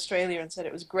came to Australia and said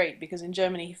it was great because in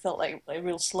Germany he felt like a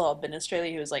real slob, in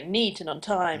Australia he was like neat and on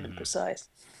time and precise.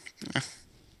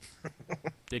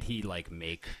 Did he like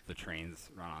make the trains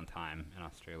run on time in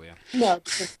Australia? No,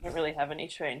 because they don't really have any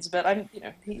trains, but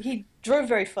he drove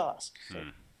very fast. So.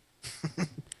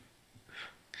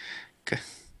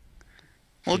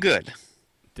 Well, good.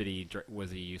 Did he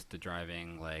was he used to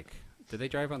driving like? Did they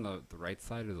drive on the right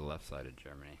side or the left side of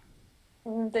Germany?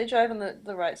 They drive on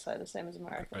the right side, the same as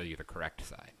America. Or the correct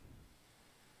side?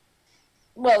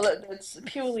 Well, that's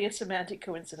purely a semantic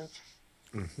coincidence.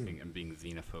 I'm being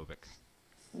xenophobic.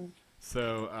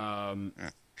 So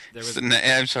there was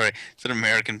I'm sorry. It's an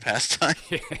American pastime.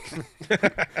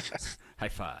 high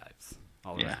fives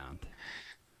all Yeah. around.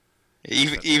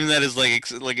 Even that is like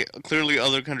clearly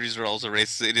other countries are also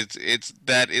racist. It's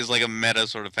that is like a meta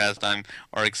sort of pastime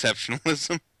or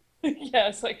exceptionalism. Yeah,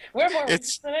 it's like we're more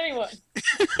It's- racist than anyone.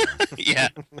 Yeah.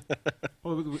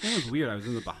 Well, it was weird. I was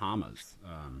in the Bahamas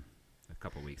a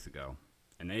couple weeks ago,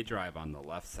 and they drive on the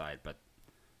left side, but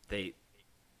the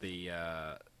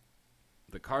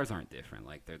cars aren't different.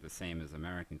 Like they're the same as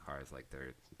American cars. Like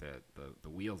they're the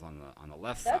wheels on the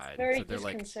left That's side, very so they're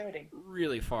like disconcerting.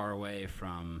 really far away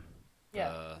from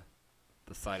Yeah.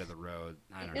 the side of the road.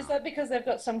 I don't Is know. that because they've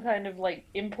got some kind of like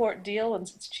import deal and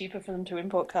it's cheaper for them to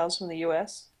import cars from the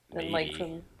US than like Maybe.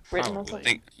 from Britain or Probably.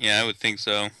 something? I would think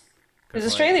so. Because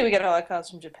like- Australia, we get all our cars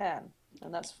from Japan,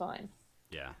 and that's fine.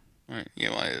 Yeah. Right. You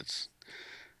know, it's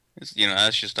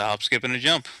that's just a hop, skip, and a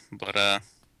jump. But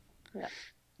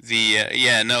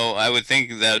Yeah. no, I would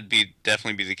think that would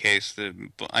definitely be the case.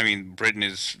 I mean, Britain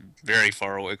is very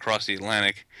far away across the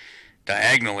Atlantic,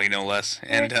 diagonally no less,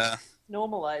 and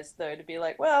Normalized though to be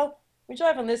like, well, we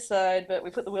drive on this side, but we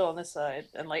put the wheel on this side,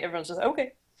 and like everyone's just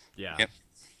okay. Yeah. Yep.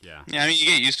 Yeah. yeah, I mean, you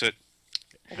get used to it.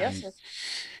 I guess. So.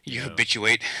 You Yeah.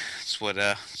 habituate. It's what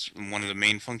it's one of the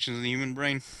main functions of the human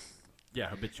brain. Yeah,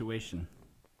 habituation.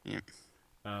 Yep.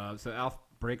 So Alf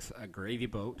breaks a gravy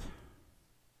boat.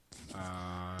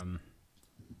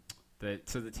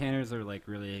 So the Tanners are like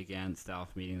really against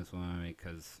Alf meeting this woman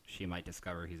because she might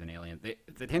discover he's an alien.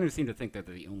 The Tanners seem to think that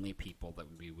they're the only people that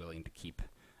would be willing to keep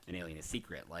an alien a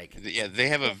secret. Like, Yeah, they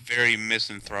have a very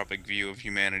misanthropic view of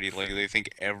humanity. Like, they think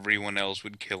everyone else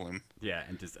would kill him. yeah,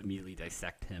 and just immediately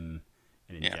dissect him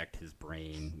and inject his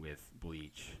brain with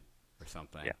bleach or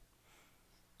something. Yeah.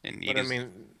 And But eat I his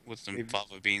mean, with some if-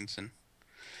 fava beans and.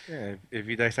 Yeah, if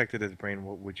you dissected his brain,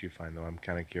 what would you find, though? I'm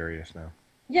kind of curious now.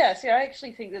 Yeah, see, I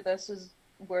actually think that this is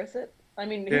worth it. I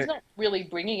mean, Yeah. he's not really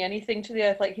bringing anything to the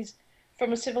Earth. Like, he's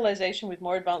from a civilization with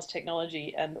more advanced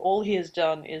technology, and all he has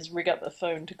done is rig up a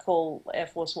phone to call Air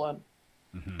Force One.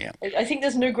 Mm-hmm. Yeah. I think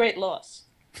there's no great loss.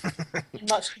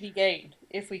 Much to be gained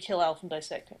if we kill Alf and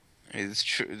dissect him. It's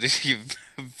true. This is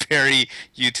a very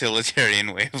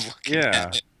utilitarian way of looking Yeah.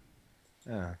 at it.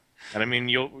 Yeah. And I mean,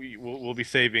 we'll be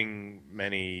saving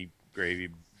many gravy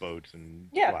boats and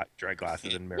Yeah. dry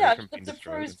glasses and mirrors Yeah, from being the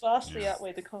destroyed. pros vastly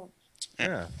outweigh the cons.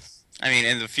 Yeah. I mean,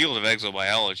 in the field of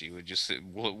exobiology,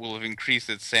 will have increased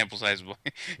its sample size by,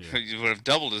 would have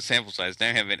doubled its sample size. Now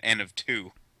you have an N of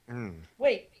 2. Mm.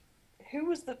 Wait, who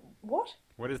was the what?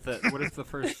 What is the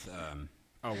first?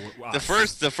 Wow.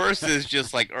 The first is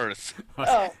just like Earth,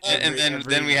 Oh, and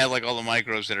then we have like all the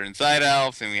microbes that are inside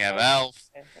Alf. Then we have Alf,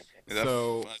 okay.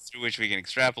 So- through which we can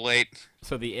extrapolate.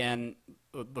 So the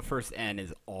first N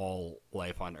is all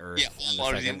life on Earth, Yeah, and the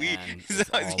largely, second N is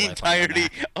the all life on entirety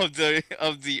Namek.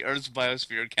 of the Earth's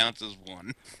biosphere counts as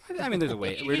one. I mean, there's a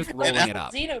way. We're just You rolling have it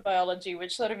up. Xenobiology,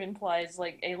 which sort of implies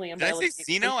like alien Did I biology.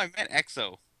 say Xeno? I meant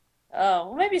Exo. Oh,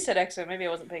 well, maybe you said exo. Maybe I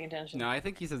wasn't paying attention. No, I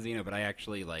think he said Xeno, but I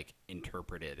actually like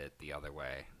interpreted it the other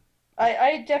way.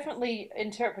 I definitely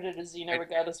interpreted it as Xeno,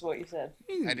 regardless of what you said.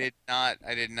 I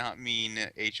did not mean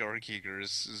H.R.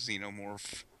 Giger's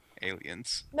xenomorph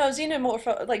aliens. No,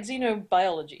 xenomorph, like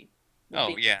xenobiology. would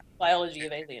Oh be yeah. Biology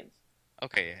of aliens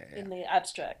Okay. Yeah. in the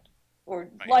abstract, or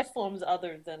Right. life forms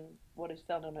other than what is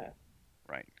found on Earth.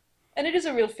 Right. And it is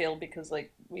a real field because,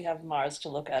 like, we have Mars to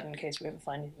look at in case we ever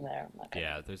find anything there. and that kind of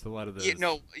Yeah, there's a lot of those. Yeah,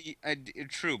 no,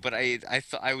 true, but I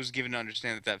thought I was given to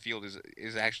understand that field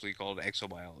is actually called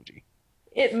exobiology.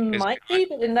 It Is might it be,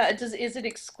 but in that, is it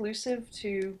exclusive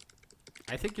to?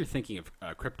 I think you're thinking of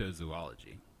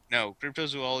cryptozoology. No,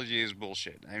 cryptozoology is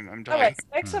bullshit. I'm All talking. right,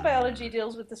 so exobiology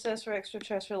deals with the search for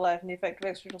extraterrestrial life and the effect of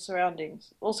extraterrestrial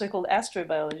surroundings, also called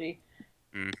astrobiology.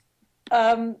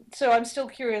 Mm. So I'm still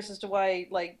curious as to why,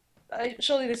 like,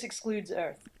 surely this excludes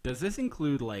Earth. Does this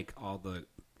include like all the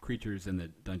creatures in the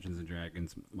Dungeons and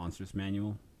Dragons Monsters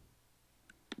Manual,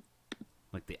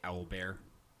 like the owl bear?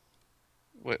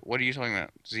 What are you talking about?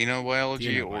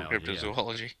 Xenobiology or Xenobiology, yeah.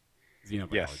 cryptozoology?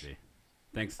 Xenobiology. Yes.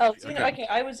 Thanks. Oh, okay.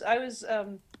 I was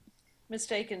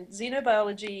mistaken.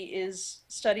 Xenobiology is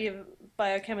study of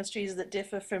biochemistries that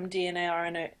differ from DNA,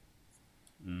 RNA.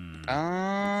 Mm.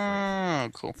 Oh,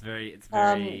 cool. It's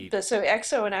very. So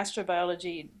exo and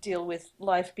astrobiology deal with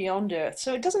life beyond Earth.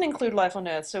 So it doesn't include life on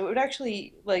Earth. So it would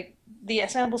actually, like, the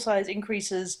sample size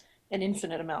increases an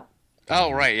infinite amount.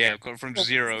 Oh, right, yeah, from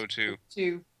 0 to.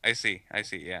 To I see.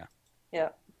 Yeah. yeah.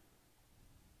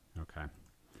 Okay.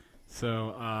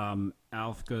 So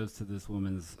Alf goes to this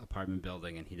woman's apartment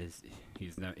building, and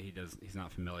he's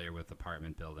not familiar with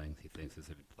apartment buildings. He thinks it's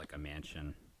like a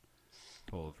mansion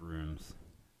full of rooms.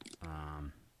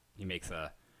 He makes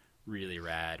a really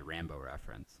rad Rambo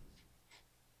reference.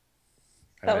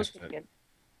 That was pretty good.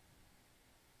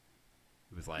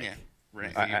 It was like, Yeah.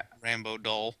 Rambo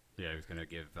doll. yeah, he was gonna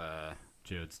give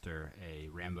Jodester a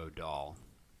Rambo doll.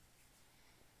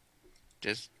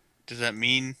 Does that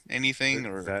mean anything,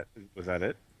 or Was that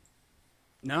it?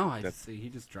 No, That's- he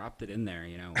just dropped it in there.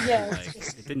 You know, Yeah, like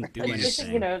it didn't do It's just,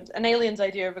 anything. an alien's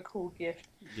idea of a cool gift.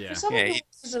 Yeah. For someone Yeah, who he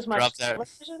watches as much dropped that.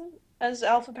 television as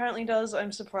Alf apparently does,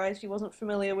 I'm surprised he wasn't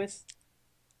familiar with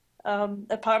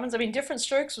apartments. I mean, Different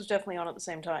Strokes was definitely on at the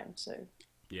same time, so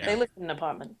Yeah. they lived in an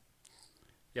apartment.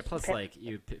 Yeah, plus, Okay. like,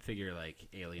 you figure, like,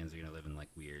 aliens are gonna live in, like,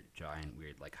 giant,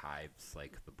 weird, like, hives,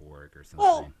 like the Borg or something.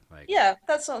 Well, like, Yeah,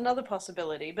 that's another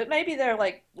possibility, but maybe they're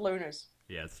like loners.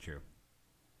 yeah, it's true.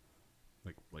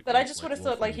 Like, But I just would have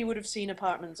thought like Wolfen- he would have seen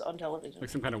apartments on television. like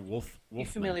some kind of wolf. You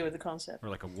familiar with the concept? Or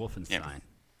like a Wolfenstein.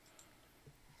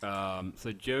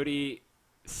 So Jody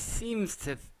seems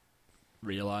to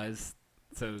realize.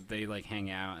 So they like hang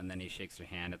out, and then he shakes her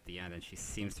hand at the end, and she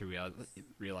seems to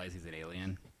realize he's an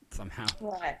alien somehow.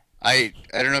 Right. I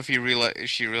don't know if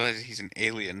she realizes he's an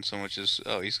alien so much as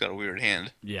he's got a weird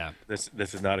hand. Yeah, This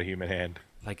is not a human hand.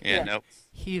 like Yeah, Yeah. nope.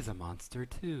 he's a monster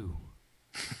too.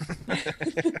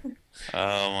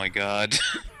 Oh my god.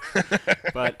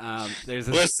 But there's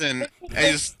a Listen,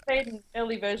 I just Played an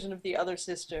early version of the other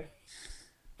sister.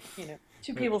 You know.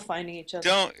 Two people finding each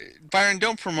other.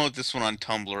 Don't promote this one on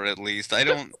Tumblr at least. I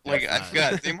don't like. I've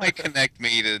got. They might connect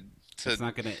me to. It's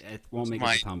not gonna. It won't make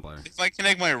my, it to Tumblr. If I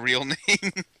connect my real name.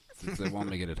 It won't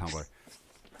make it to Tumblr.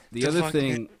 The other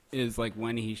thing is like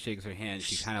when he shakes her hand,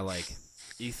 she kind of like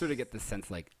you sort of get the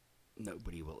sense like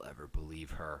nobody will ever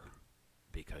believe her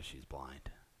because she's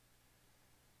blind.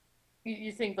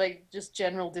 You think like just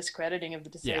general discrediting of the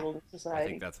disabled in society? I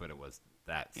think that's what it was.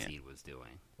 That scene was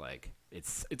doing. Like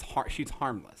it's she's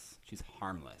harmless. She's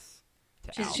harmless.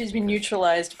 She's been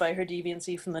neutralized by her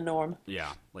deviancy from the norm.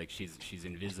 Yeah, like she's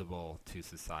invisible to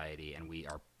society, and we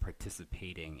are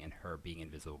participating in her being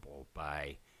invisible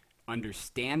by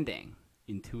understanding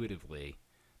intuitively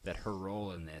that her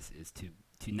role in this is to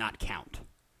not count.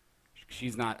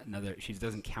 She's not another. She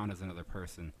doesn't count as another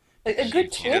person. A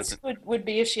good twist would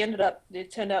be if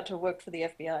it turned out to work for the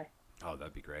FBI. Oh,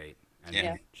 that'd be great. And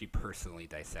then she personally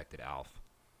dissected Alf.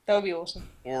 That would be awesome.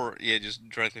 Or just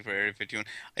directly for Area 51.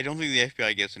 I don't think the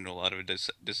FBI gets into a lot of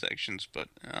dissections, but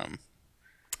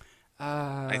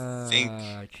I think.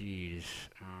 Jeez.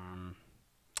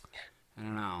 I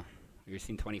don't know. Have you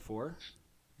seen 24?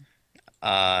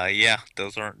 Yeah,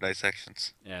 those aren't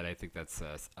dissections. Yeah, I think that's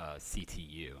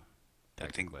CTU. I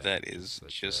think that is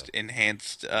just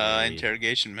enhanced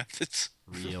interrogation methods.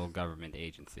 Real government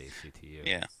agency, CTU.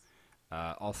 Yeah.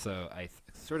 Also, I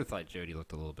sort of thought Jodie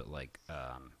looked a little bit like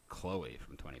Chloe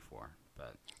from 24,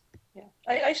 but yeah.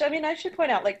 I should point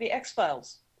out, like the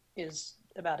X-Files is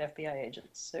about FBI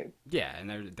agents, so yeah, and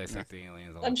they're dissecting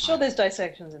aliens. All I'm the sure time. there's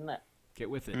dissections in that.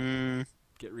 Get with it.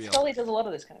 Get real. Scully does a lot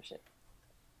of this kind of shit.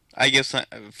 I guess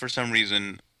for some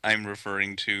reason I'm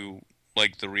referring to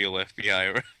like the real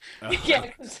FBI.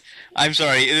 Yeah. I'm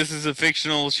sorry. This is a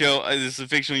fictional show. This is a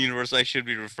fictional universe. I should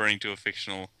be referring to a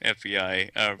fictional FBI.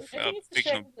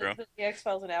 Fictional bureau. The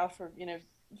X-Files and Alf are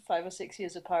 5 or 6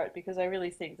 years apart because I really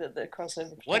think that the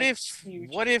crossover. What is huge.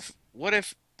 if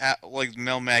like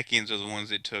Mel Mackians are the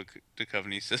ones that took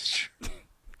Duchovny's sister?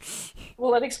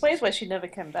 Well, that explains why she never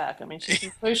came back. I mean, she's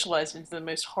been socialized into the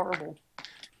most horrible.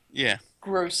 Yeah.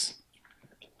 Gross.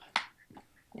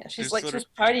 Yeah, she's There's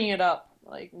just partying it up,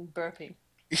 like burping.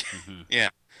 Yeah,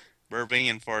 burping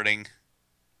and farting.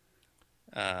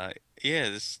 Yeah,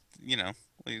 this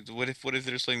like, what if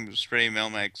there's some stray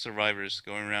Melmac survivors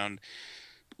going around,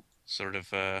 sort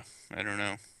of I don't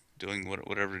know, doing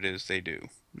whatever it is they do,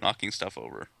 knocking stuff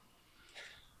over.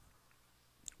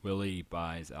 Willie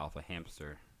buys Alf a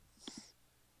hamster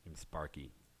named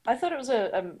Sparky. I thought it was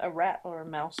a rat or a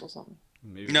mouse or something.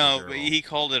 Maybe No, but he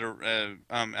called it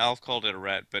Alf called it a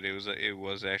rat, but it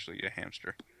was actually a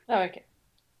hamster. Oh, okay.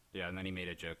 Yeah, and then he made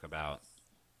a joke about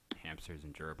hamsters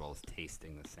and gerbils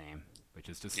tasting the same, which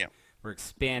is just we're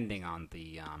expanding on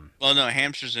the. Well, no,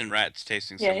 hamsters and rats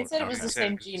tasting. Yeah, he said it was the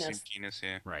same genus. Same genus,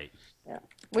 yeah. Right. Yeah,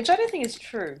 which I don't think is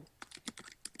true.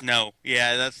 No,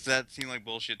 yeah, that seemed like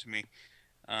bullshit to me.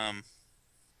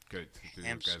 Good. Do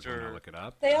Hamster. you guys want to look it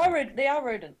up? They are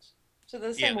rodents. So they're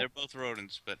the same. Yeah, they're both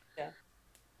rodents, but. Yeah.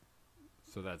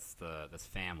 So that's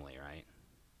family, right?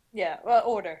 Yeah, well,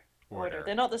 order. Order.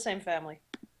 They're not the same family.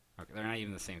 Okay, they're not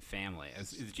even the same family.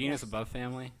 Is genus above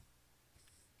family?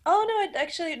 Oh no,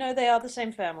 they are the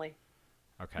same family.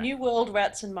 Okay. New World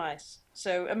rats and mice.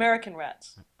 So American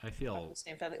rats. I Are feel. the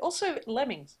same family. Also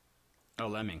lemmings. Oh,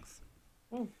 lemmings.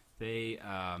 Mm. They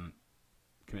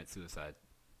commit suicide.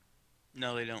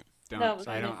 No, they don't. No,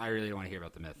 I really don't want to hear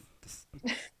about the myth. Just,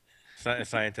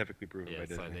 Scientifically proven by yeah,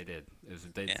 so Disney.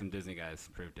 they did. Some Disney guys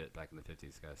proved it back in the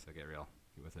 50s, guys. So get real.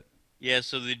 Get with it. Yeah,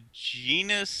 so the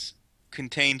genus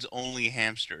contains only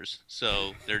hamsters,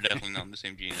 so they're definitely not in the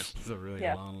same genus. It's a really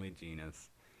Yeah. lonely genus.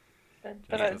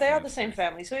 But they are the same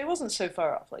family, so it wasn't so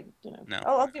far off. Like No.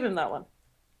 I'll give him that one.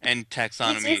 And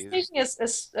taxonomy He's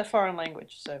speaking a foreign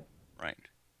language, so. right.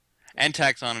 And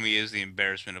taxonomy is the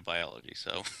embarrassment of biology,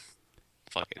 so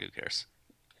fuck it, who cares?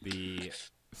 The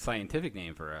scientific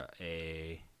name for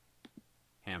a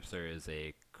hamster is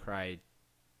a crychid.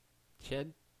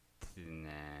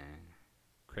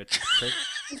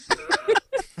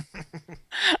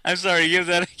 I'm sorry, give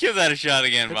that a shot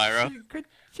again, Myro.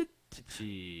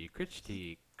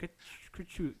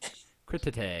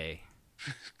 Critite.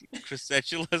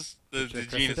 Chrysechulus? The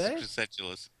genus Chrysatidae? is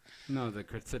Chrysechulus. No, the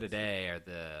Criticidae are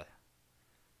the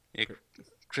Yeah,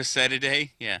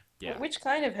 Chrysetidae? Yeah. Which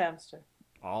kind of hamster?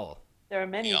 all. There are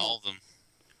many. Yeah, all of them.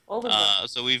 All of them.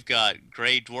 So we've got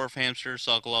gray dwarf hamster,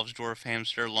 Sokolov's dwarf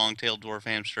hamster, long-tailed dwarf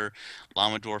hamster,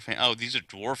 llama dwarf hamster. Oh, these are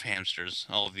dwarf hamsters,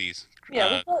 all of these.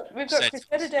 Yeah, we've got Chrysetidae.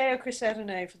 Chrysetidae or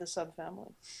Chrysetidae for the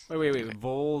subfamily. Wait.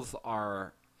 Voles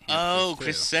are Oh,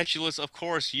 hamsters too. Chrysechulus, of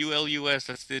course, ULUS,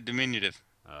 that's the diminutive.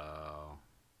 Oh.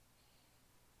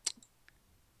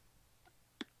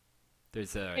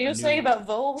 There's a You're saying about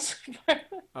voles?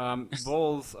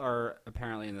 voles are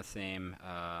apparently in the same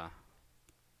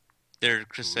They're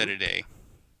Chrysalidae.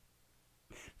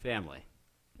 family.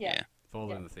 Yeah. Voles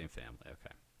Yeah. are in the same family.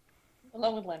 Okay.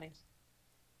 Along with lemmings.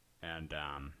 And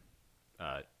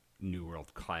New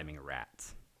World climbing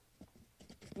rats.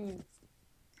 Mm.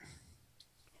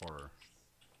 Horror.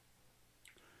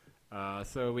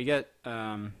 So we get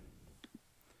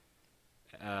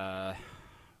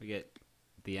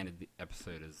the end of the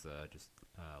episode is just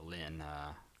Lynn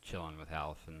chilling with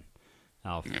Alf, and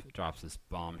Alf drops this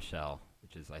bombshell,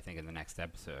 which is, I think, in the next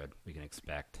episode we can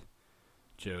expect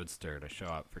Jodester to show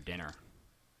up for dinner.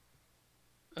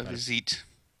 A visit.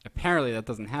 Apparently that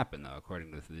doesn't happen, though,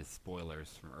 according to the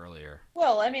spoilers from earlier.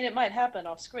 Well, I mean, it might happen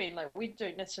off screen. Like, we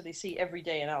don't necessarily see every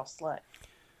day in Alf's life.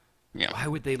 Yeah. Why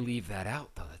would they leave that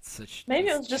out, though? That's such... Maybe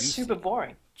it that's was just juicy, super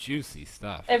boring. juicy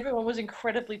stuff. Everyone was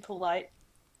incredibly polite.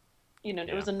 You know,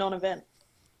 it was a non-event.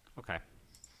 Okay.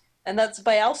 And that's,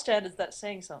 by our standards, that's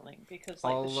saying something, because,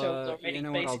 like, I'll, the show is already you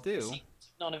know what I'll basically do?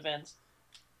 non-events.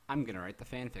 I'm gonna write the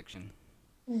fan fiction.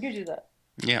 You do that.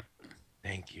 Yeah.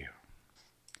 Thank you.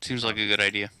 Seems like a good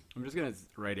idea. I'm just gonna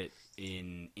write it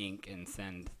in ink and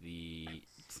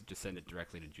just send it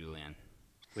directly to Julian.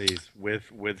 Please,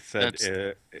 with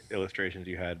said illustrations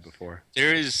you had before.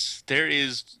 There is,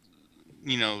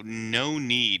 no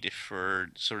need for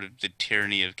sort of the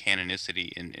tyranny of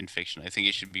canonicity in fiction. I think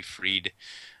it should be freed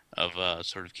of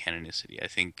sort of canonicity. I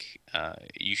think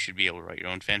you should be able to write your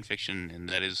own fan fiction, and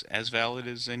that is as valid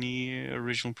as any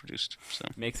original produced. So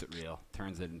Makes it real,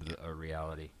 turns it into a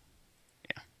reality.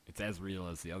 Yeah. It's as real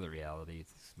as the other realities,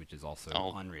 which is also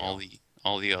unreal.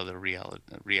 all the other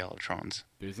realitrons.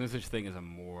 There's no such thing as a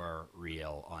more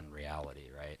real unreality,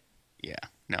 right? Yeah.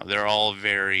 No, they're all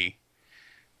very.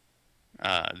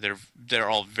 They're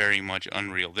all very much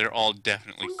unreal. They're all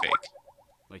definitely fake.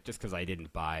 Like, just because I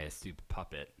didn't buy a stupid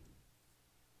puppet,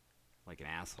 like an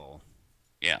asshole.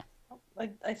 Yeah.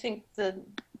 I think the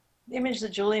image that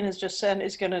Julian has just sent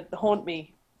is going to haunt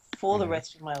me for the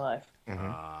rest of my life. I don't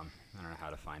know how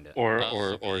to find it. Or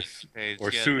Okay, yeah,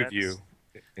 soothe you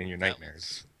in your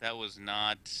nightmares. That was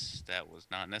not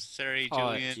necessary, Oh,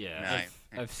 Julian. yeah,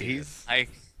 No, I've seen this.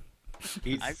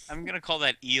 I'm gonna call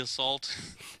that e-assault.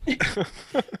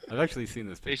 I've actually seen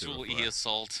this picture Visual before.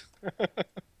 e-assault.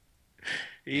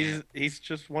 He's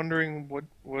just wondering what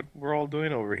we're all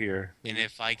doing over here. And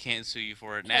if I can't sue you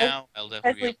for it now, I'll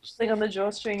definitely be Actually, able to. thing on the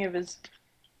drawstring of his,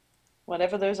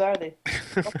 whatever those are, they.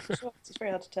 It's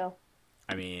very hard to tell.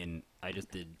 I mean, I just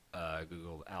did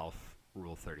Google Alf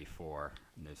Rule 34,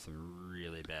 and there's some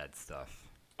really bad stuff.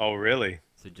 Oh, really?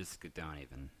 So just don't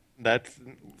even. That's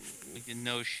We didn't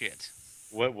know shit.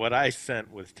 what I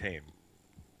sent was tame.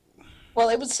 Well,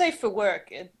 it was safe for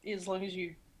work, as long as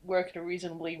you work in a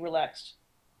reasonably relaxed.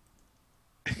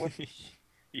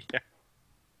 Yeah.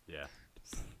 Yeah.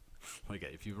 Just, like,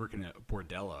 if you work in a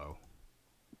bordello.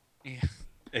 Yeah.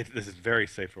 This is very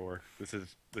safe for work. This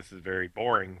is very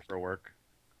boring for work.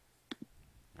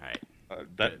 Alright.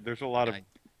 There's a lot of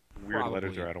weird Probably-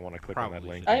 letters there. I don't want to click on that probably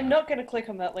link. should. I'm not going to click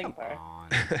on that link, Come Byron. on.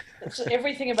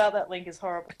 Everything about that link is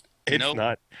horrible. It's Nope.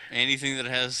 not. Anything that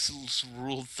has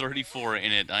Rule 34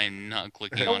 in it, I am not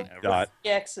clicking on ever. Dot. The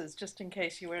X's, just in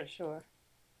case you weren't sure.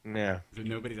 Yeah. So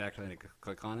nobody's actually going to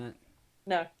click on it?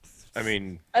 No, I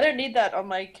mean, I don't need that on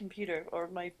my computer or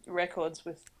my records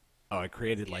with. Oh, I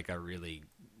created like a really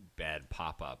bad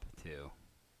pop-up too.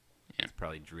 Yeah. It's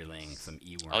probably drilling some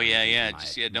e-worm. Oh yeah, into yeah. my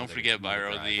Just don't mother- forget, mother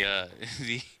Byro.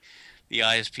 drive. The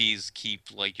ISPs keep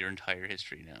like your entire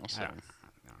history now. So I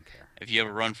don't care. if you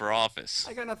ever run for office,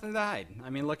 I got nothing to hide. I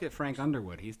mean, look at Frank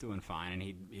Underwood. He's doing fine, and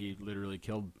he literally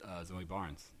killed Zoe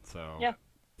Barnes. So Yeah.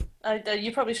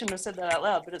 You probably shouldn't have said that out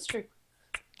loud, but it's true.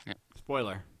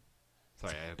 spoiler.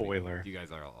 Sorry, I hope Spoiler. You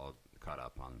guys are all caught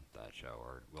up on that show,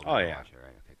 or will Oh, never yeah. watch it,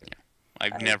 right? Okay, good.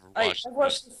 I've never watched. I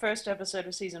watched the first episode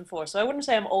of season 4, so I wouldn't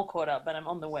say I'm all caught up, but I'm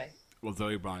on the way. Well,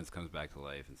 Zoe Barnes comes back to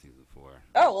life in season 4.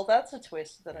 Oh, well, that's a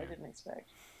twist that I didn't expect.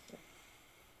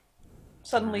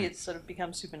 Suddenly it's sort of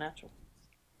become supernatural.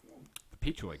 The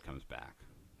Peachoid comes back,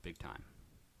 big time.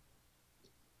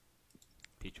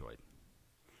 Peachoid.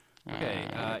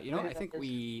 Okay, you know, I think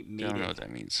we made Don't know what it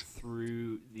that means.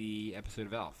 through the episode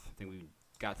of Elf. I think we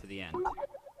got to the end.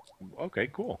 okay,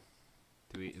 cool.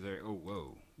 Is there? Oh,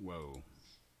 whoa.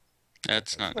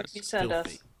 That's not. What you sent us.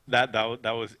 Filthy. That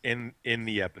was in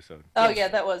the episode. Oh, yeah,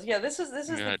 that was. Yeah, this is Yeah, the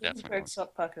definitely Ginsberg was.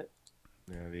 sock pocket.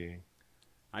 Yeah,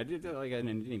 I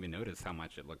didn't even notice how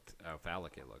much it looked, how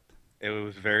phallic it looked. it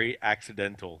was very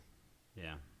accidental.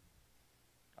 Yeah.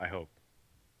 I hope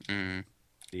Mm.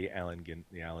 the Allen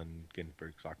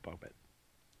Ginsberg sock puppet.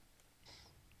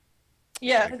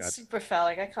 Yeah, Like it's that. super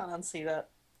phallic. I can't unsee that.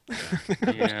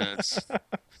 Yeah, it's,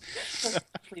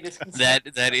 Deeply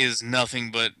disconcerting. that is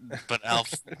nothing but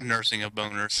Alf nursing a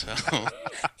boner. So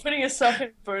Putting a sock in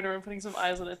a boner and putting some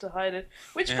eyes on it to hide it.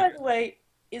 Which, yeah. by the way,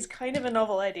 is kind of a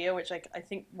novel idea, which I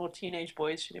think more teenage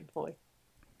boys should employ.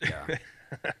 Yeah.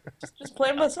 Just play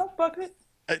with my sock bucket.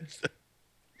 it's,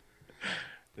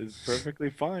 it's perfectly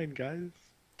fine, guys.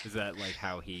 Is that like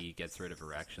how he gets rid of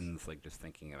erections? Like just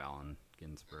thinking of Allen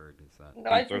Ginsberg? Is that?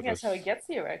 No, I Throws think that's a- how he gets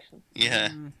the erection. Yeah.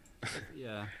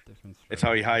 Yeah, different. It's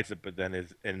how he hides it, but then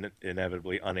is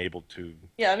inevitably unable to.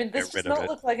 Yeah, I mean, this Get rid does of not it.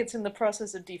 look like it's in the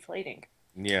process of deflating.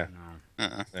 Yeah. No,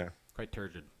 Uh-uh. quite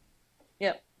turgid.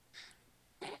 Yep.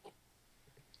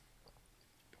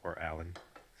 Poor Alan.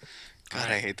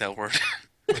 God, I hate that word.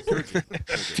 Turgid.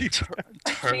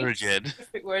 Turgid.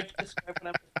 Perfect word to describe what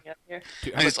I'm looking at here.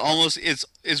 Dude, And it's almost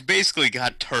it's basically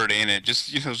got turd in it, just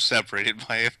separated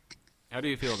by it. how do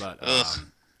you feel about Ugh.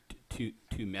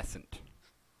 tumescent,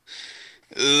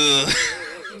 Ugh.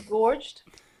 Engorged?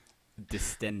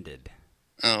 distended,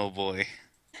 Oh boy.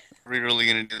 Are we really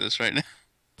gonna do this right now?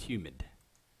 tumid,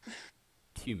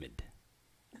 tumid,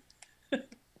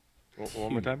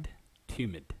 One more time.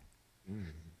 tumid.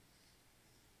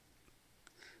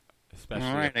 Especially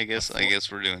All right, I guess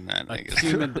we're doing that. I guess. a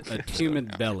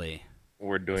tumid belly,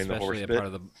 We're doing the horse especially a bit. part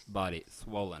of the body,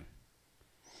 swollen.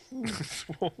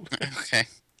 Swollen. Okay.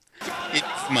 It's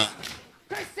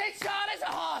Kristen Shaw is a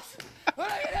horse. Look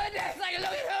at her dance like a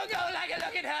look at her go like a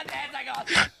look at her dance like a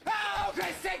horse. Oh,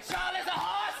 Kristen Shaw is a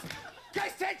horse.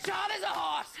 Kristen Shaw is a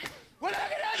horse. Well, look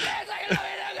at her dance like a look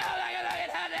at her go like a look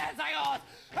at her dance like a horse.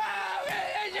 Oh,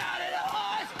 Kristen Shaw is a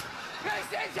horse.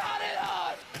 Kristen Shaw is a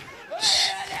horse. Well, look at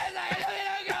her dance like a look at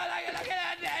her go like a look at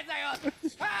her dance like a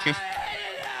horse.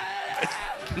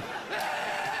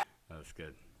 That was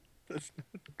good. That's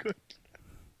not good.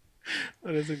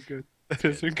 That isn't good. That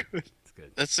isn't good. It's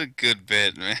good. That's a good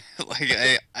bit, man. Like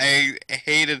I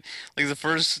hated like the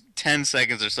first 10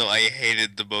 seconds or so. I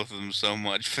hated the both of them so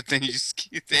much, but then you just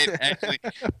they actually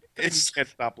it's Can't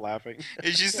stop laughing.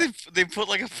 it's just they put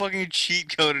like a fucking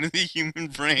cheat code into the human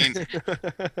brain.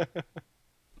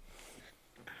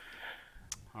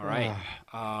 All right.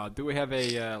 Do we have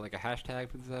a like a hashtag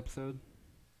for this episode?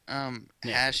 Yeah.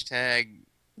 Hashtag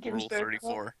Rule Ginsburg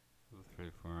 34.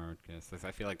 34. Guess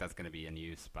I feel like that's going to be in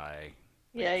use by.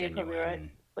 Yeah, you're probably right.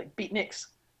 genuine- Like beatniks.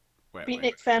 Wait,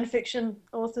 Beatnik fan fiction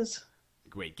authors.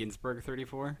 wait, Ginsburg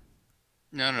 34?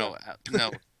 No,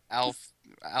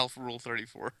 Alf Rule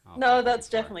 34. Oh, No, that's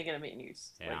 34. definitely going to be in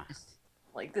use. Yeah.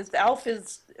 Like this, Alf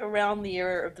is around the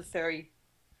era of the fairy,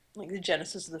 like the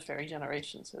genesis of the fairy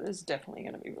generation. So there's definitely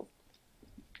going to be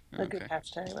a good Okay.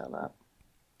 hashtag about that.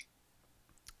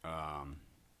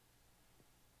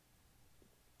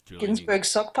 Julian, Ginsburg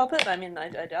sock puppet. I mean, I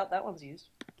doubt that one's used.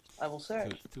 I will It's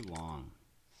search. too long.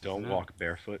 Don't No. walk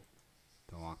barefoot.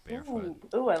 Don't walk barefoot.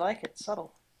 Ooh, I like it.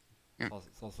 Subtle.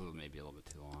 It's also maybe a little bit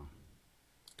too long.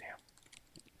 Damn.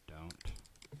 Don't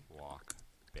walk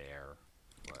barefoot.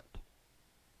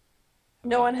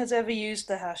 No one has ever used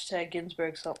the hashtag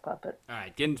Ginsburg sock puppet. All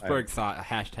right, Ginsburg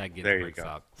hashtag There you Ginsburg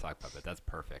go. sock puppet. That's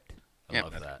perfect. I Yep.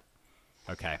 love that.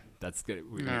 Okay, that's good.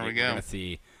 We're There gonna, we we're go. gonna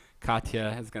see.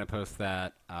 Katya is gonna post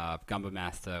that. Gumbo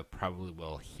Master probably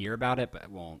will hear about it, but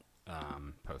won't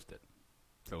post it.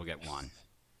 So we'll get one.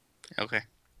 Okay.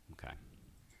 Okay.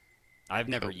 I've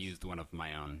never Cool. used one of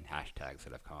my own hashtags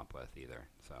that I've come up with either,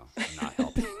 so I'm not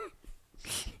helping.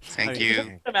 Thank I- you.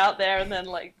 Put them out there and then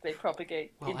like they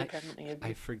propagate Well, independently of I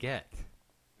you. forget.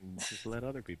 Just let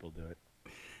other people do it.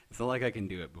 It's not like I can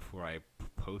do it before I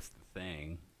post the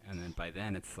thing, and then by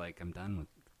then it's like I'm done with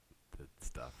the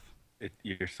stuff.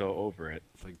 You're so over it.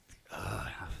 It's like, ugh,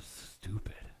 that was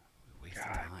stupid. Waste of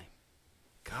God. time.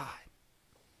 God.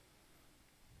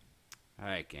 All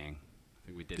right, gang. I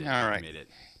think we did it. All right. We made it.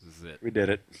 This is it. We did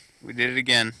it. We did it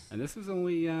again. And this was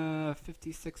only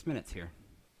 56 minutes here.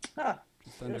 Ah,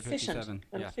 Just an under efficient, 57.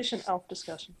 an Yeah. efficient Alf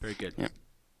discussion. Very good. Yeah.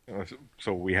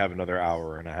 So we have another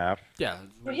hour and a half. Yeah.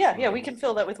 Well, yeah, we can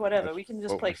fill that with whatever. That's We can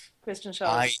just what play was- Christian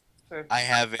Charles for. I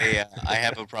have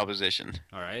a proposition.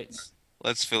 All right.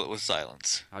 Let's fill it with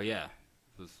silence. Oh, yeah.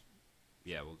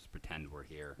 Yeah, we'll just pretend we're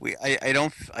here.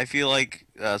 I feel like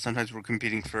sometimes we're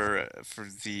competing for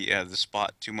the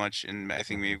spot too much, and I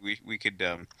think maybe we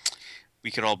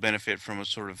could all benefit from a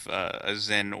sort of a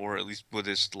Zen or at least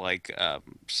Buddhist like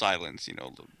silence. You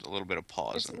know, a little bit of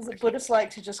pause. Is it Buddhist like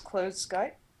to just close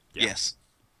Skype? Yeah. Yes.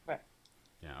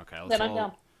 Yeah, okay. Let's Then I'm all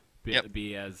down. be,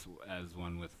 be as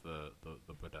one with the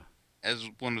Buddha. As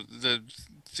one of the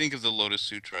think of the Lotus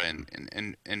Sutra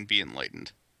and be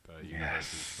enlightened. The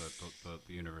universe,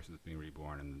 the universe is being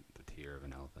reborn in the tear of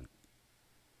an elephant.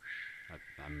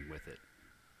 I'm with it.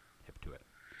 Hip to it.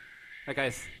 All right,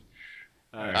 guys.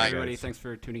 right, Everybody, guys. thanks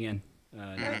for tuning in.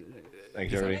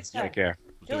 Thanks, everybody. Next time. Take care.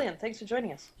 Julian, thanks for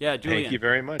joining us. Yeah, Julian. Thank you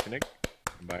very much, Nick.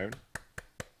 And Byron.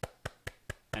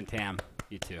 And Tam,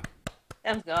 you too.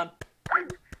 Tam's gone.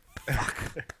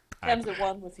 Tam's at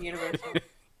one with the universe.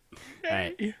 All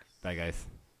right. Bye, guys.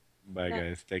 Bye,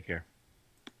 guys. Take care.